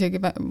isegi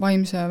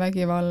vaimse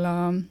vägivalla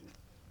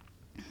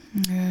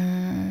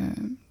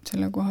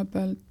selle koha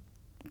peal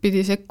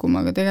pidi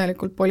sekkuma ka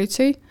tegelikult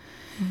politsei,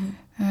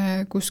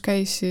 kus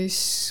käis siis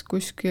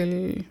kuskil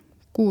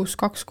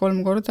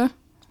 6-2-3 korda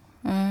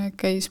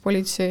käis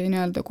politsei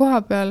nii-öelda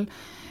koha peal,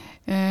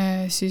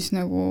 siis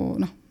nagu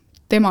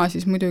tema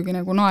siis muidugi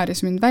nagu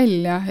naeris mind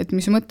välja, et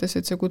mis mõttes,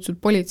 et sa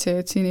kutsud politsei,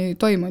 et siin ei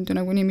toimunud ju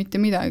nagu nii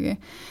mitte midagi.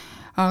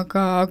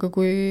 Aga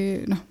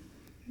kui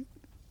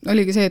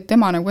oligi see, et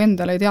tema nagu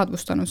endale ei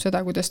teadvustanud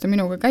seda, kuidas ta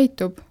minuga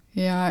käitub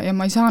ja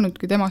ma ei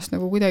saanudki temast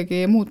nagu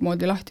kuidagi muud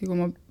moodi lahti, kui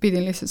ma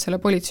pidin lihtsalt selle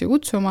politsei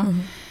kutsuma,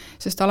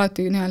 sest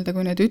alati nii-öelda,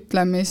 kui need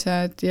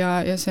ütlemised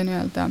ja see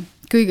nii-öelda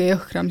kõige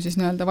jõhkram siis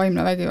nii-öelda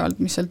vaimne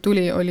vägivald, mis sealt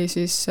tuli, oli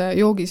siis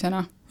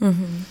joogisena.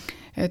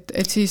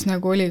 Et siis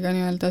nagu oli ka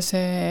nii-öelda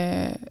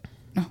see,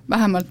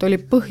 vähemalt oli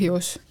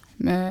põhjus,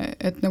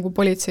 et nagu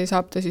politsei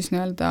saab ta siis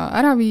nii-öelda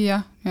ära viia,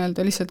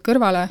 nii-öelda lihtsalt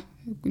kõrvale,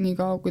 nii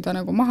kaua, kui ta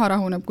nagu maha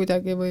rahuneb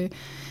kuidagi või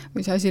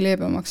see asi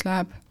leebemaks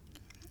läheb.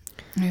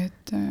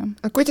 Et,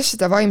 kuidas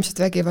seda vaimset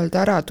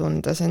vägivalda ära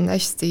tunda? See on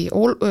hästi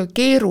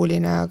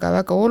keeruline, aga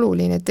väga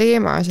oluline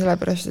teema,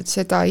 sellepärast, et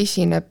seda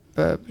esineb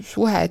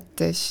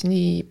suhetes,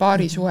 nii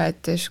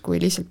paarisuhetes kui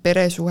lihtsalt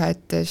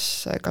peresuhetes,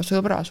 ka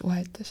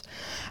sõbrasuhetes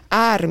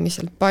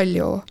äärmiselt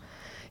palju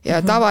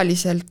ja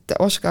tavaliselt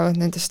oskavad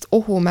nendest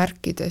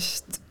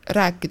ohumärkidest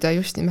rääkida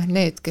just nimelt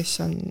need, kes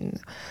on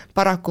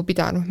paraku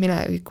pidanud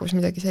minevikus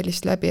midagi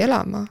sellist läbi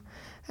elama.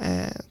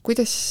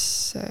 Kuidas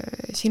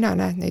sina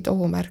näed neid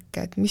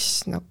ohumärke, et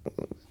mis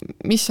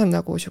on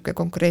nagu selline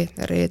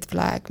konkreetne red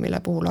flag, mille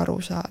puhul aru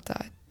saada,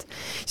 et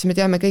siis me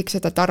teame kõik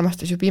seda, et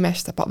armastus juba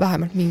imestab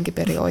vähemalt mingi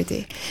perioodi,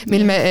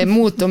 mil me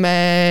muutume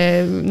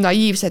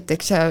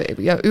naiivseteks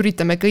ja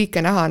üritame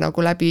kõike näha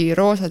nagu läbi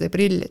roosade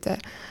prillide.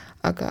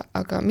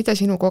 Aga mida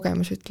sinu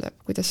kogemus ütleb,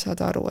 kuidas saad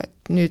aru,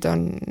 et nüüd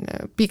on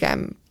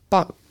pigem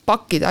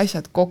pakkida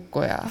asjad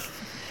kokku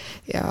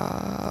ja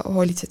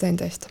hoolitseda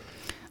enda eest?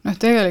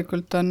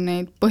 Tegelikult on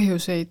neid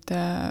põhjuseid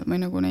või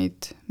nagu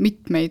neid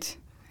mitmeid,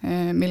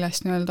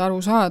 millest nii-öelda aru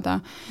saada,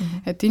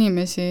 et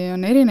inimesi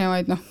on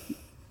erinevaid,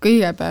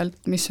 kõigepealt,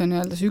 mis on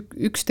nii-öelda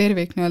üks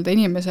tervik nii-öelda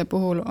inimese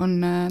puhul on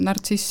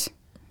nartsiss,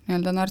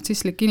 nii-öelda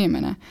nartsisslik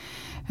inimene,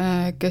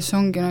 kes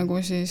ongi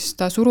nagu siis,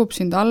 ta surub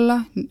sind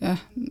alla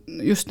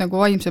just nagu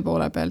vaimse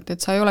poole pealt,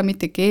 et sa ei ole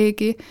mitte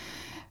keegi,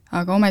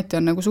 aga ometi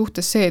on nagu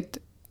suhtes see,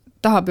 et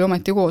tahab ju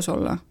ometi koos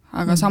olla,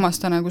 aga samas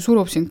ta nagu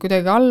surub sind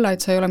kuidagi alla,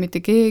 et sa ei ole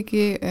mitte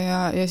keegi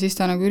ja siis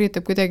ta nagu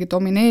üritab kuidagi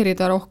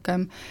domineerida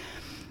rohkem.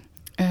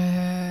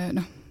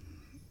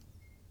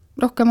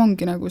 Rohkem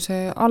ongi nagu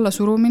see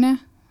allasurumine.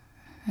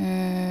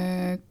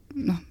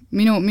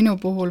 Minu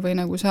puhul või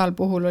nagu seal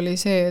puhul oli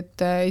see,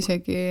 et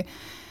isegi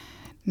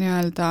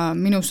nii-öelda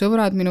minu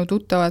sõbrad, minu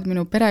tuttavad,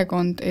 minu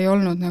perekond ei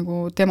olnud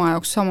nagu tema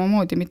jaoks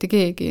samamoodi mitte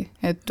keegi,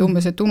 et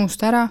umbes, et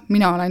unusta ära,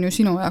 mina olen ju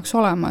sinu jaoks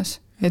olemas,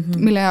 et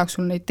mille jaoks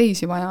sul neid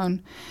teisi vaja on.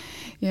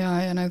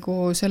 Ja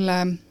nagu selle,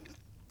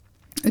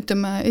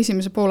 ütleme,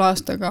 esimese poole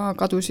aastaga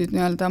kadusid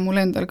nii-öelda mul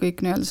endal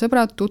kõik nii-öelda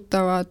sõbrad,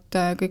 tuttavad,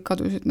 kõik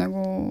kadusid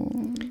nagu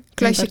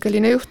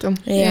klassikaline juhtum.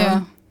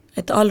 Ja,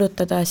 et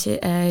allutada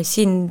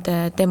sind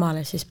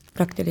temale siis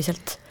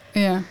praktiliselt.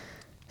 Jah.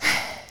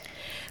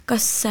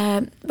 Kas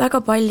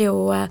väga palju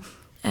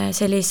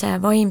sellise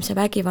vaimse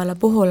vägivalla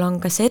puhul on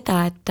ka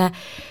seda,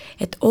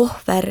 et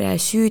ohver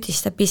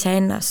süüdistab ise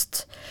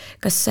ennast?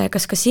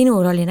 Kas ka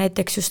sinul oli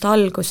näiteks just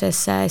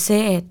alguses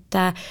see, et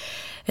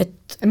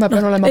ma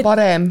pean olema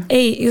parem?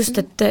 Ei, just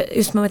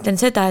ma mõtlen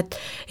seda, et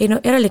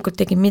järelikult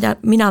tegin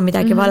mina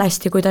midagi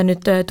valesti, kui ta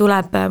nüüd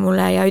tuleb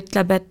mulle ja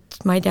ütleb, et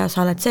sest ma ei tea,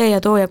 sa oled see ja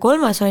too ja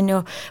kolmas, on ju,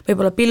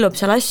 võib-olla pillub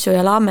seal asju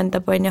ja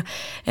laamendab, on ju,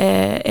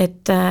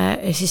 et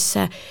siis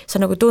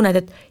sa nagu tunned,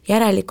 et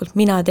järelikult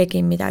mina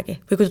tegin midagi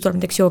või kui ta tuleb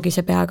näiteks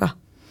joogise peaga,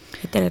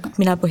 et järelikult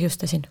mina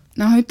põhjustasin.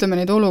 Noh,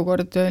 ütleme, neid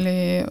olukordi oli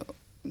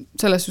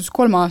selles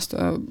 3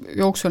 aasta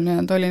jooksul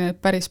nii-öelda oli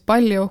neid päris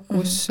palju,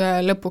 kus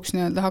lõpuks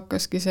nii-öelda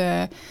hakkaski see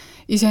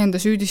iseenda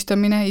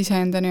süüdistamine,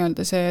 iseenda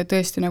nii-öelda see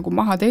tõesti nagu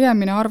maha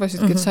tegemine,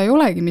 arvasidki, et sa ei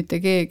olegi mitte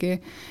keegi,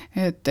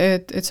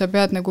 et sa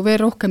pead nagu veel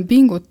rohkem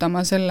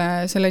pingutama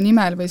selle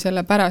nimel või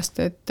selle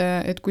pärast,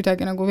 et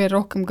kuidagi nagu veel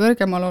rohkem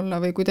kõrgemal olla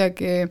või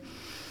kuidagi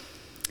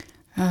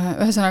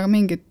ühesõnaga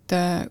mingit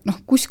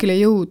kuskile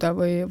jõuda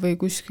või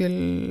kuskil,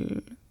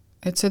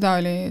 et seda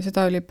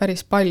oli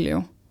päris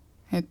palju,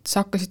 et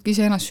sa hakkasidki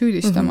ise ennast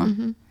süüdistama,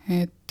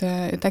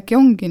 et äkki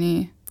ongi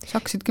nii. Sa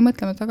hakkasidki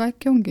mõtlema, et aga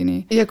äkki ongi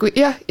nii.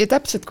 Ja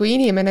täpselt, kui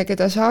inimene,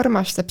 keda sa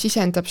armastab,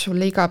 sisendab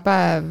sulle iga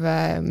päev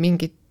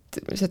mingit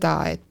seda,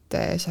 et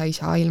sa ei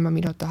saa ilma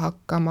minuta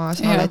hakkama,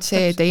 sa oled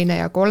see, teine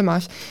ja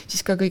kolmas,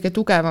 siis ka kõige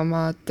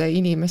tugevamad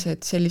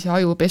inimesed sellise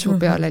ajupesu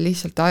peale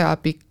lihtsalt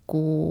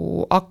ajapikku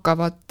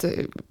hakkavad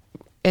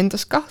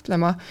endas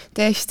kahtlema,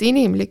 täiesti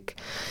inimlik.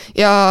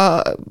 Ja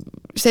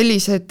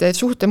sellised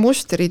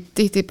suhtemustrid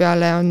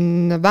tihtipeale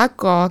on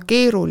väga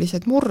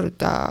keerulised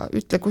murda.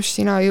 Ütle, kus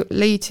sina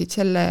leidsid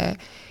selle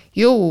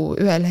jõu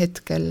ühel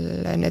hetkel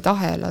need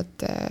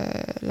ahelad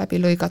läbi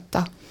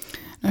lõigata?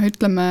 No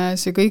ütleme,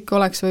 see kõik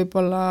oleks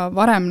võib-olla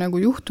varem nagu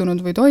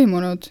juhtunud või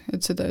toimunud,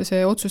 et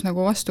see otsus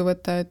nagu vastu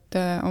võtta, et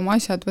oma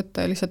asjad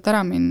võtta ja lihtsalt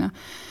ära minna.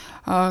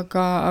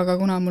 Aga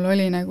kuna mul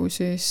oli nagu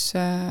siis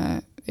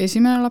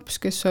esimene laps,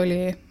 kes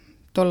oli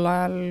tol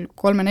ajal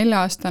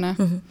 3-4-aastane,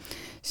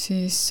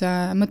 siis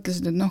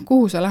mõtlesid, et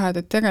kuhu sa lähed,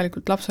 et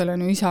tegelikult lapsel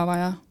on ju isa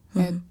vaja,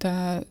 et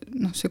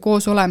see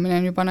koos olemine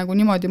on juba nagu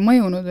niimoodi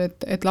mõjunud,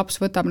 et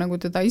laps võtab nagu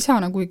teda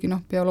isana, kuigi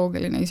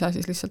bioloogiline isa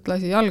siis lihtsalt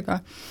lasi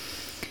jalga,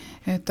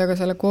 et aga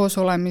selle koos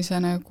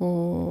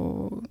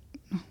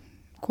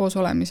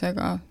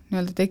olemisega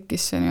nii-öelda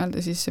tekkis see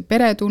nii-öelda siis see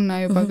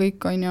peretunne juba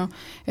kõik on ju,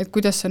 et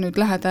kuidas sa nüüd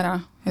lähed ära,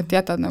 et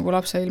jätad nagu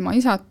lapse ilma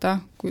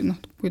isata, kui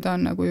ta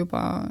on nagu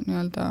juba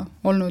nii-öelda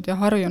olnud ja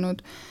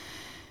harjunud,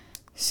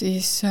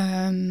 siis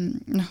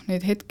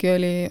neid hetki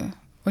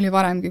oli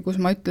varemgi, kus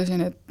ma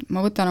ütlesin, et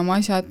ma võtan oma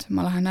asjad,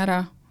 ma lähen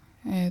ära,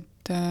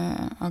 et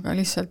aga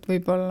lihtsalt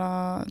võib-olla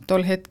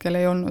tol hetkel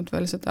ei olnud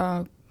veel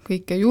seda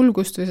kõike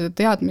julgust või seda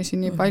teadmisi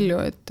nii palju,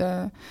 et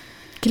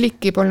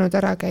klikki polnud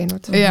ära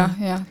käinud.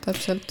 Jah,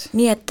 täpselt.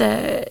 Nii et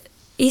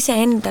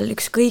iseendal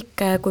ükskõik,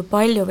 kui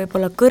palju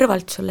võib-olla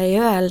kõrvalt sulle ei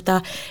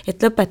öelda,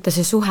 et lõpeta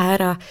see suhe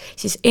ära,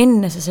 siis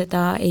enne sa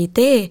seda ei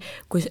tee,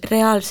 kui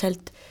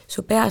reaalselt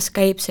su peas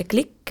käib see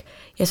klikk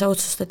ja sa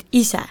otsustad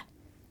ise,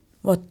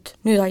 vot,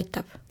 nüüd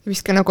aitab.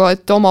 Vist ka nagu,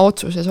 et oma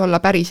otsuses olla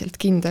päriselt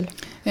kindel.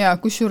 Ja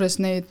kusjuures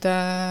neid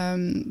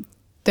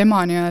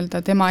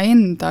tema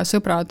enda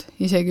sõbrad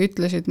isegi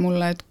ütlesid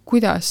mulle, et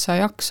kuidas sa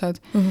jaksad,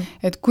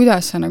 et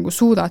kuidas sa nagu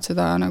suudad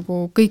seda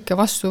nagu kõike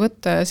vastu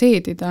võtta ja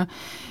seedida,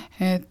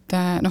 et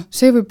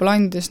see võib-olla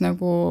andis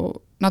nagu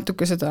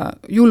natuke seda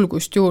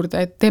julgust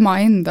juurde, et tema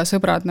enda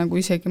sõbrad nagu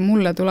isegi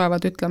mulle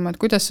tulevad ütlema, et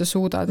kuidas sa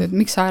suudad, et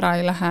miks sa ära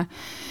ei lähe,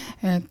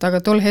 et aga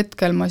tol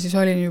hetkel ma siis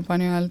olin juba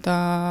nii-öelda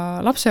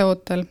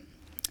lapseootel,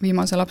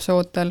 viimase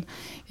lapseootel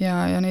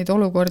ja neid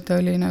olukordi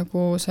oli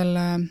nagu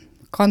selle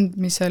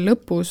kandmise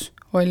lõpus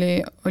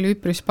oli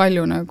üpris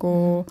palju nagu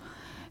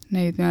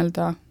neid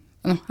nii-öelda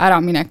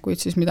äraminekuid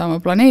siis, mida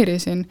ma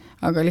planeerisin,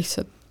 aga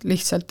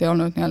lihtsalt ei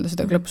olnud nii-öelda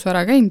seda klõpsu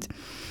ära käinud.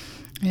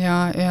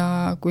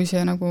 Ja kui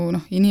see nagu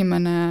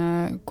inimene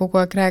kogu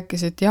aeg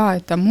rääkis, et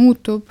et ta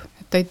muutub,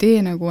 et ta ei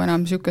tee nagu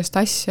enam niisugust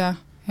asja,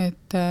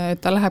 et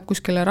ta läheb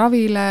kuskile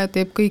ravile,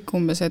 teeb kõik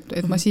umbes,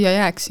 et ma siia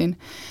jääksin,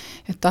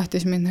 et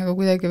tahtis mind nagu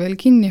kuidagi veel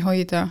kinni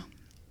hoida,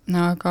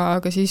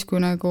 aga siis,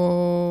 kui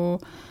nagu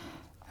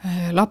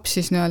laps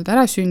siis nii-öelda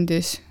ära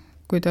sündis,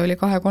 kui ta oli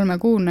 2-3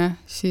 kuune,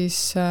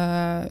 siis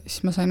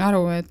ma sain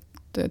aru, et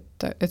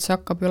see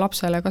hakkab ju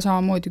lapsele ka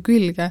samamoodi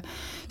külge,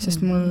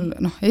 sest mul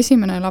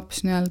esimene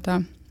laps nii-öelda,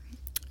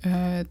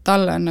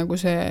 talle on nagu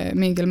see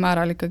mingil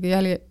määral ikkagi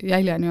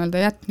jälje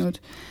nii-öelda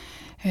jätnud,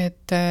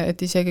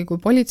 et isegi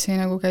kui politsei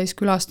nagu käis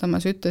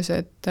külastamas, ütles,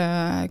 et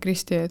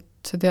Kristi,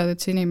 et sa tead,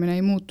 et see inimene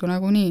ei muutu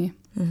nagu nii.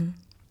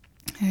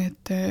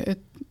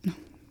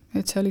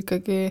 Et seal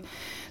ikkagi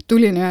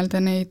tuli nii-öelda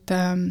neid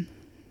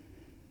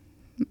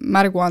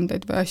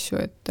märguandeid või asju,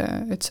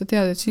 et sa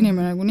tead, et see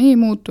inimene nagu nii ei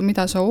muutu,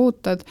 mida sa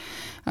ootad,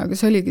 aga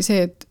see oligi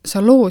see, et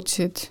sa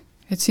lootsid,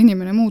 et see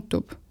inimene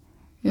muutub.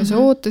 Ja sa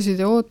ootasid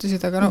ja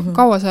ootasid, aga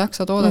kaua sa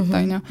jaksad oodata,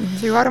 on ju.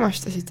 Sa ju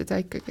armastasid teda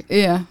ikkagi.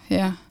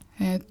 Jah.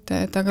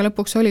 Et aga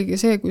lõpuks oligi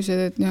see, kui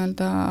see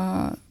nii-öelda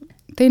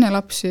teine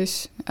laps siis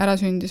ära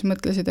sündis,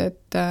 mõtlesid,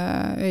 et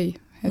ei,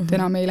 et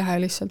enam ei lähe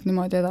lihtsalt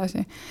niimoodi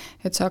edasi.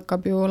 Et see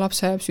hakkab ju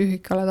lapse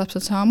psüühikale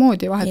täpselt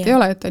samamoodi, vahet ei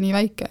ole, et ta nii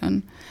väike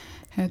on.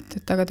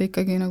 Et aga ta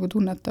ikkagi nagu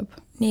tunnetab.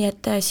 Nii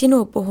et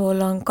sinu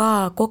puhul on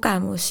ka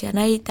kogemus ja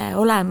näide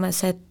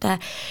olemas, et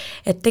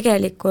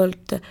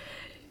tegelikult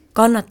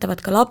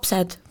kannatavad ka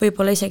lapsed,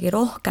 võib-olla isegi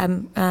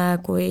rohkem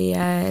kui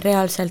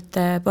reaalselt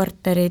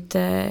partnerid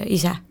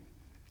ise.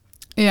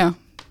 Jah,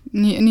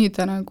 nii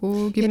ta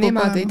nagu kipub. Ja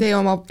nemad ei tee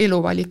oma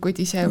eluvalikuid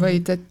ise,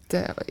 vaid et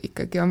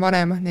ikkagi on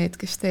vanemad need,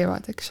 kes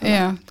teevad, eks ole.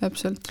 Jah,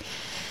 täpselt.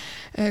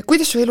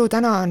 Kuidas su elu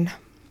täna on?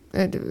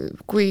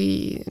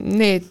 Kui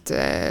need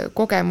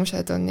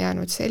kogemused on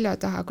jäänud selja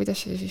taha,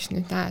 kuidas sa siis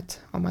nüüd näed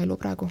oma elu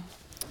praegu?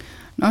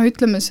 No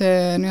ütleme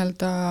see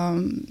nii-öelda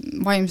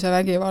vaimse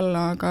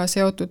vägivallaga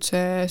seotud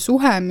see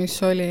suhe, mis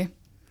oli,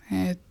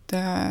 et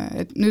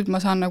nüüd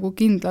ma saan nagu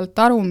kindlalt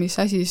aru, mis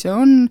asi see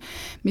on,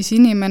 mis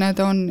inimene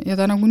ta on ja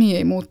ta nagu nii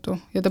ei muutu.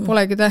 Ja ta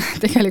polegi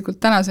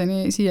tegelikult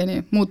tänaseni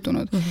siiani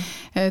muutunud.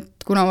 Et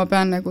kuna ma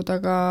pean nagu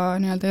taga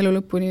nii-öelda elu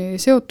lõpuni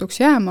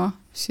seotuks jääma,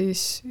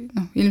 siis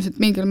ilmselt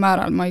mingil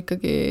määral ma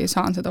ikkagi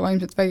saan seda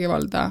vaimset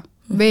vägivalda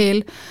veel,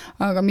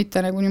 aga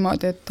mitte nagu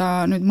niimoodi, et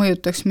ta nüüd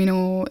mõjutaks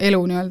minu elu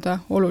nii-öelda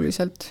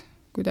oluliselt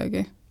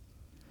kuidagi.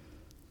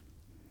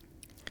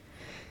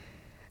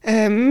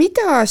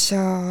 Mida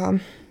sa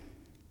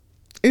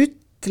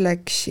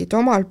ütleksid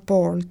omalt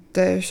poolt,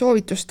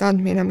 soovituste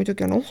andmine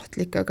muidugi on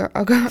ohtlik,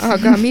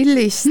 aga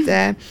millist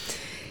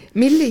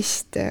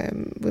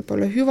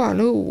võib-olla hüva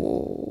nõu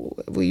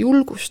või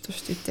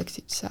julgustust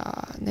ütleksid sa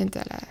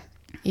nendele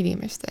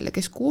inimestele,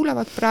 kes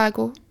kuulavad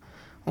praegu,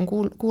 on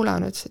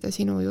kuulanud seda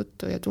sinu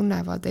juttu ja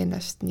tunnevad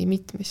ennast nii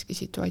mitmeski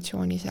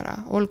situatsioonis ära.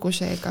 Olgu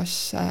see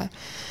kas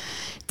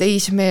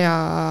teismea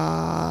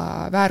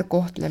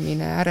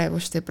väärkohtlemine,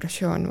 ärevus,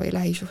 depressioon või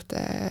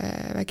lähisuhte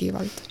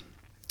vägivald?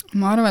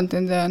 Ma arvan,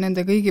 et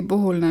nende kõigi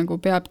puhul nagu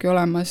peabki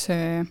olema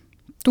see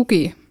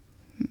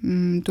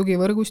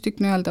tugivõrgustik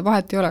nii-öelda,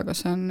 vahet ei ole,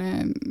 kas on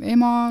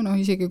ema,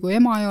 isegi kui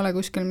ema ei ole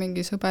kuskil mingi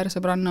sõber,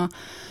 sõbranna,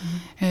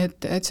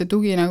 et see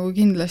tugi nagu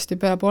kindlasti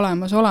peab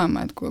olemas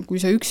olema, et kui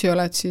sa üksi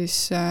oled,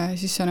 siis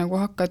sa nagu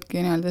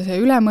hakkadki nii-öelda see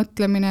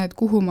ülemõtlemine, et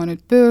kuhu ma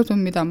nüüd pöördun,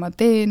 mida ma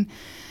teen,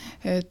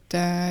 et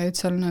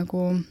seal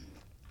nagu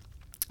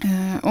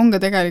on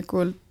ka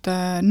tegelikult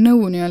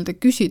nõu nii-öelda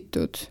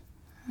küsitud,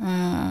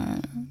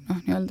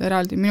 nii-öelda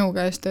eraldi minu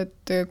käest,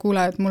 et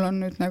kuule, et mul on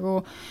nüüd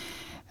nagu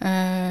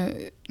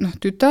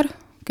tütar,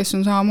 kes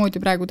on samamoodi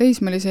praegu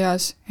teismelise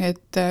eas,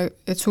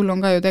 et sul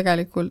on ka ju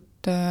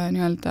tegelikult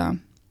nii-öelda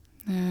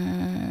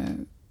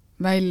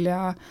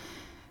välja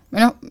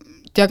või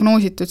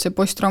diagnoositud see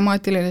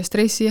posttraumaatiline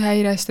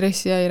stressihäire,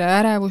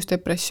 ärevus,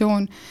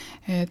 depressioon,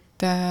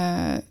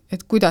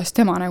 et kuidas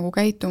tema nagu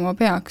käituma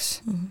peaks.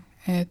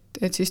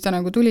 Et siis ta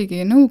nagu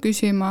tuligi nõu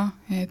küsima,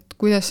 et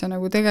kuidas see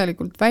nagu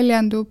tegelikult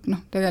väljendub,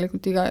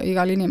 tegelikult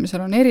igal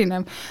inimesel on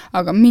erinev,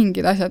 aga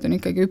mingid asjad on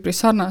ikkagi üpris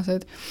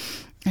sarnased,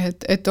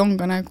 et on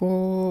ka nagu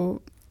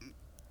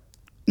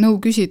nõu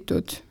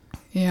küsitud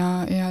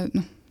ja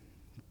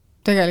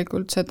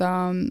tegelikult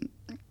seda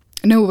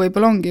nõu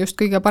võib-olla ongi just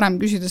kõige parem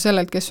küsida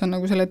sellelt, kes on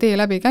nagu selle tee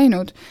läbi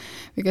käinud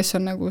või kes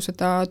on nagu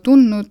seda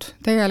tundnud,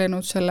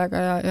 tegelenud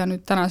sellega ja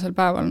nüüd tänasel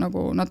päeval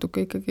nagu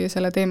natuke ikkagi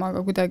selle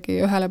teemaga kuidagi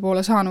ühele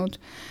poole saanud.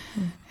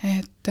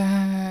 Et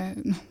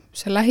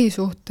see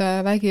lähisuhte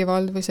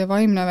vägivald või see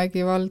vaimne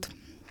vägivald,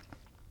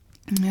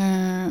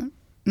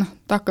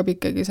 ta hakkab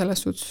ikkagi selles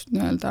suhtes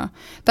nii-öelda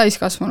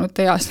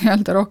täiskasvanute eas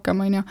nii-öelda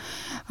rohkem,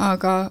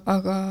 aga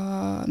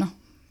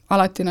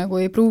alati nagu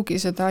ei pruugi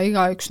seda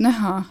igaüks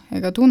näha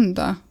ega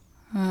tunda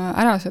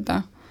ära seda,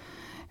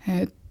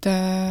 et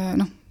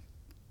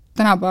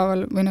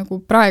tänapäeval või nagu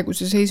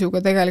praeguse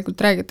seisuga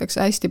tegelikult räägitakse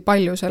hästi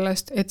palju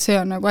sellest, et see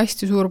on nagu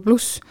hästi suur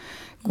pluss,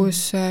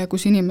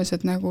 kus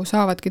inimesed nagu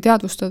saavadki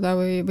teadvustada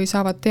või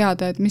saavad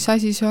teada, et mis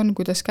asi see on,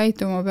 kuidas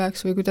käituma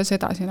peaks või kuidas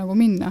edasi nagu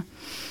minna.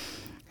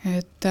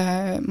 Et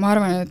ma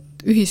arvan,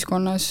 et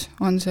ühiskonnas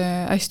on see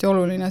hästi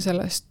oluline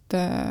sellest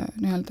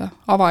nii-öelda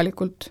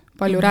avalikult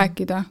palju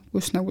rääkida,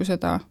 kus nagu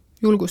seda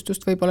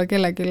julgustust võib-olla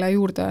kellegile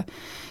juurde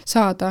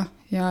saada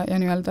ja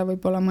nii-öelda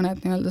võib-olla mõned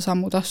nii-öelda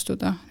sammud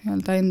astuda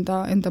nii-öelda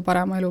enda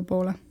parema elu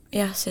poole.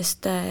 Jah,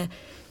 sest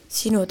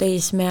sinu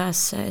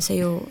teismeas see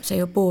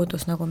ju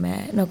puudus, nagu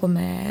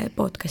me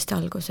podcasti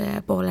alguse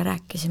poole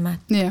rääkisime,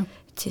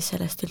 et siis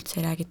sellest üldse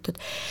ei räägitud.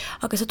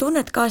 Aga sa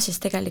tunned ka siis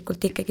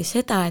tegelikult ikkagi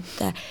seda,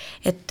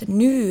 et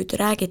nüüd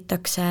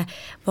räägitakse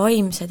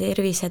vaimse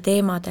tervise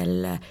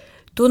teemadel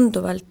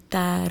tunduvalt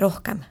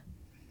rohkem?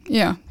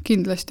 Jaa,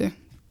 kindlasti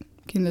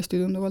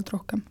tunduvalt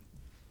rohkem.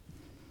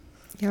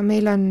 Ja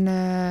meil on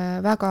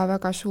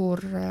väga-väga suur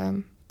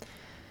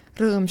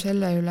rõõm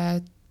selle üle,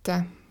 et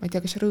ma ei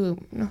tea, kas rõõm,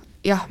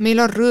 meil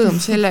on rõõm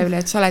selle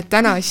üle, et sa oled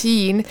täna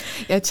siin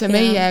ja et sa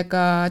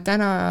meiega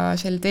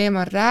tänasel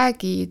teemal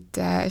räägid,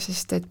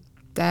 sest et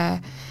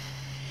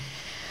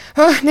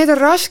need on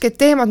rasked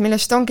teemad,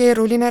 millest on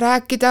keeruline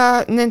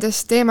rääkida,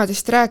 nendest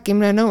teemadest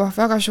rääkimine nõuab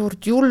väga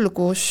suurt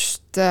julgust,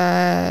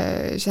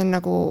 see on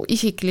nagu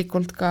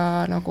isiklikult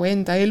ka nagu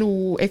enda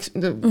elu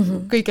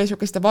kõige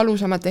niisuguste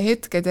valusamate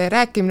hetkede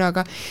rääkimine,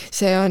 aga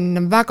see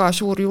on väga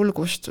suur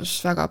julgustus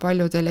väga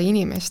paljudele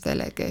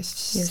inimestele,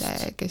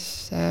 kes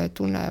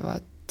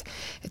tunnevad,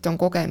 et on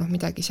kogenud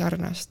midagi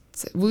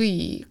sarnast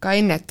või ka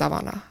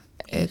ennetavana,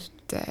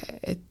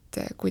 et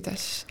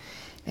kuidas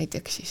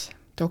näiteks siis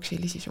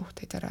toksilisi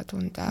suhteid ära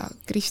tunda.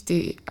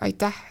 Kristi,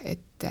 aitäh,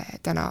 et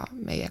täna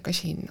meiega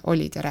siin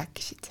olid ja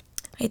rääkisid.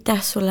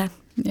 Aitäh sulle!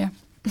 Jah.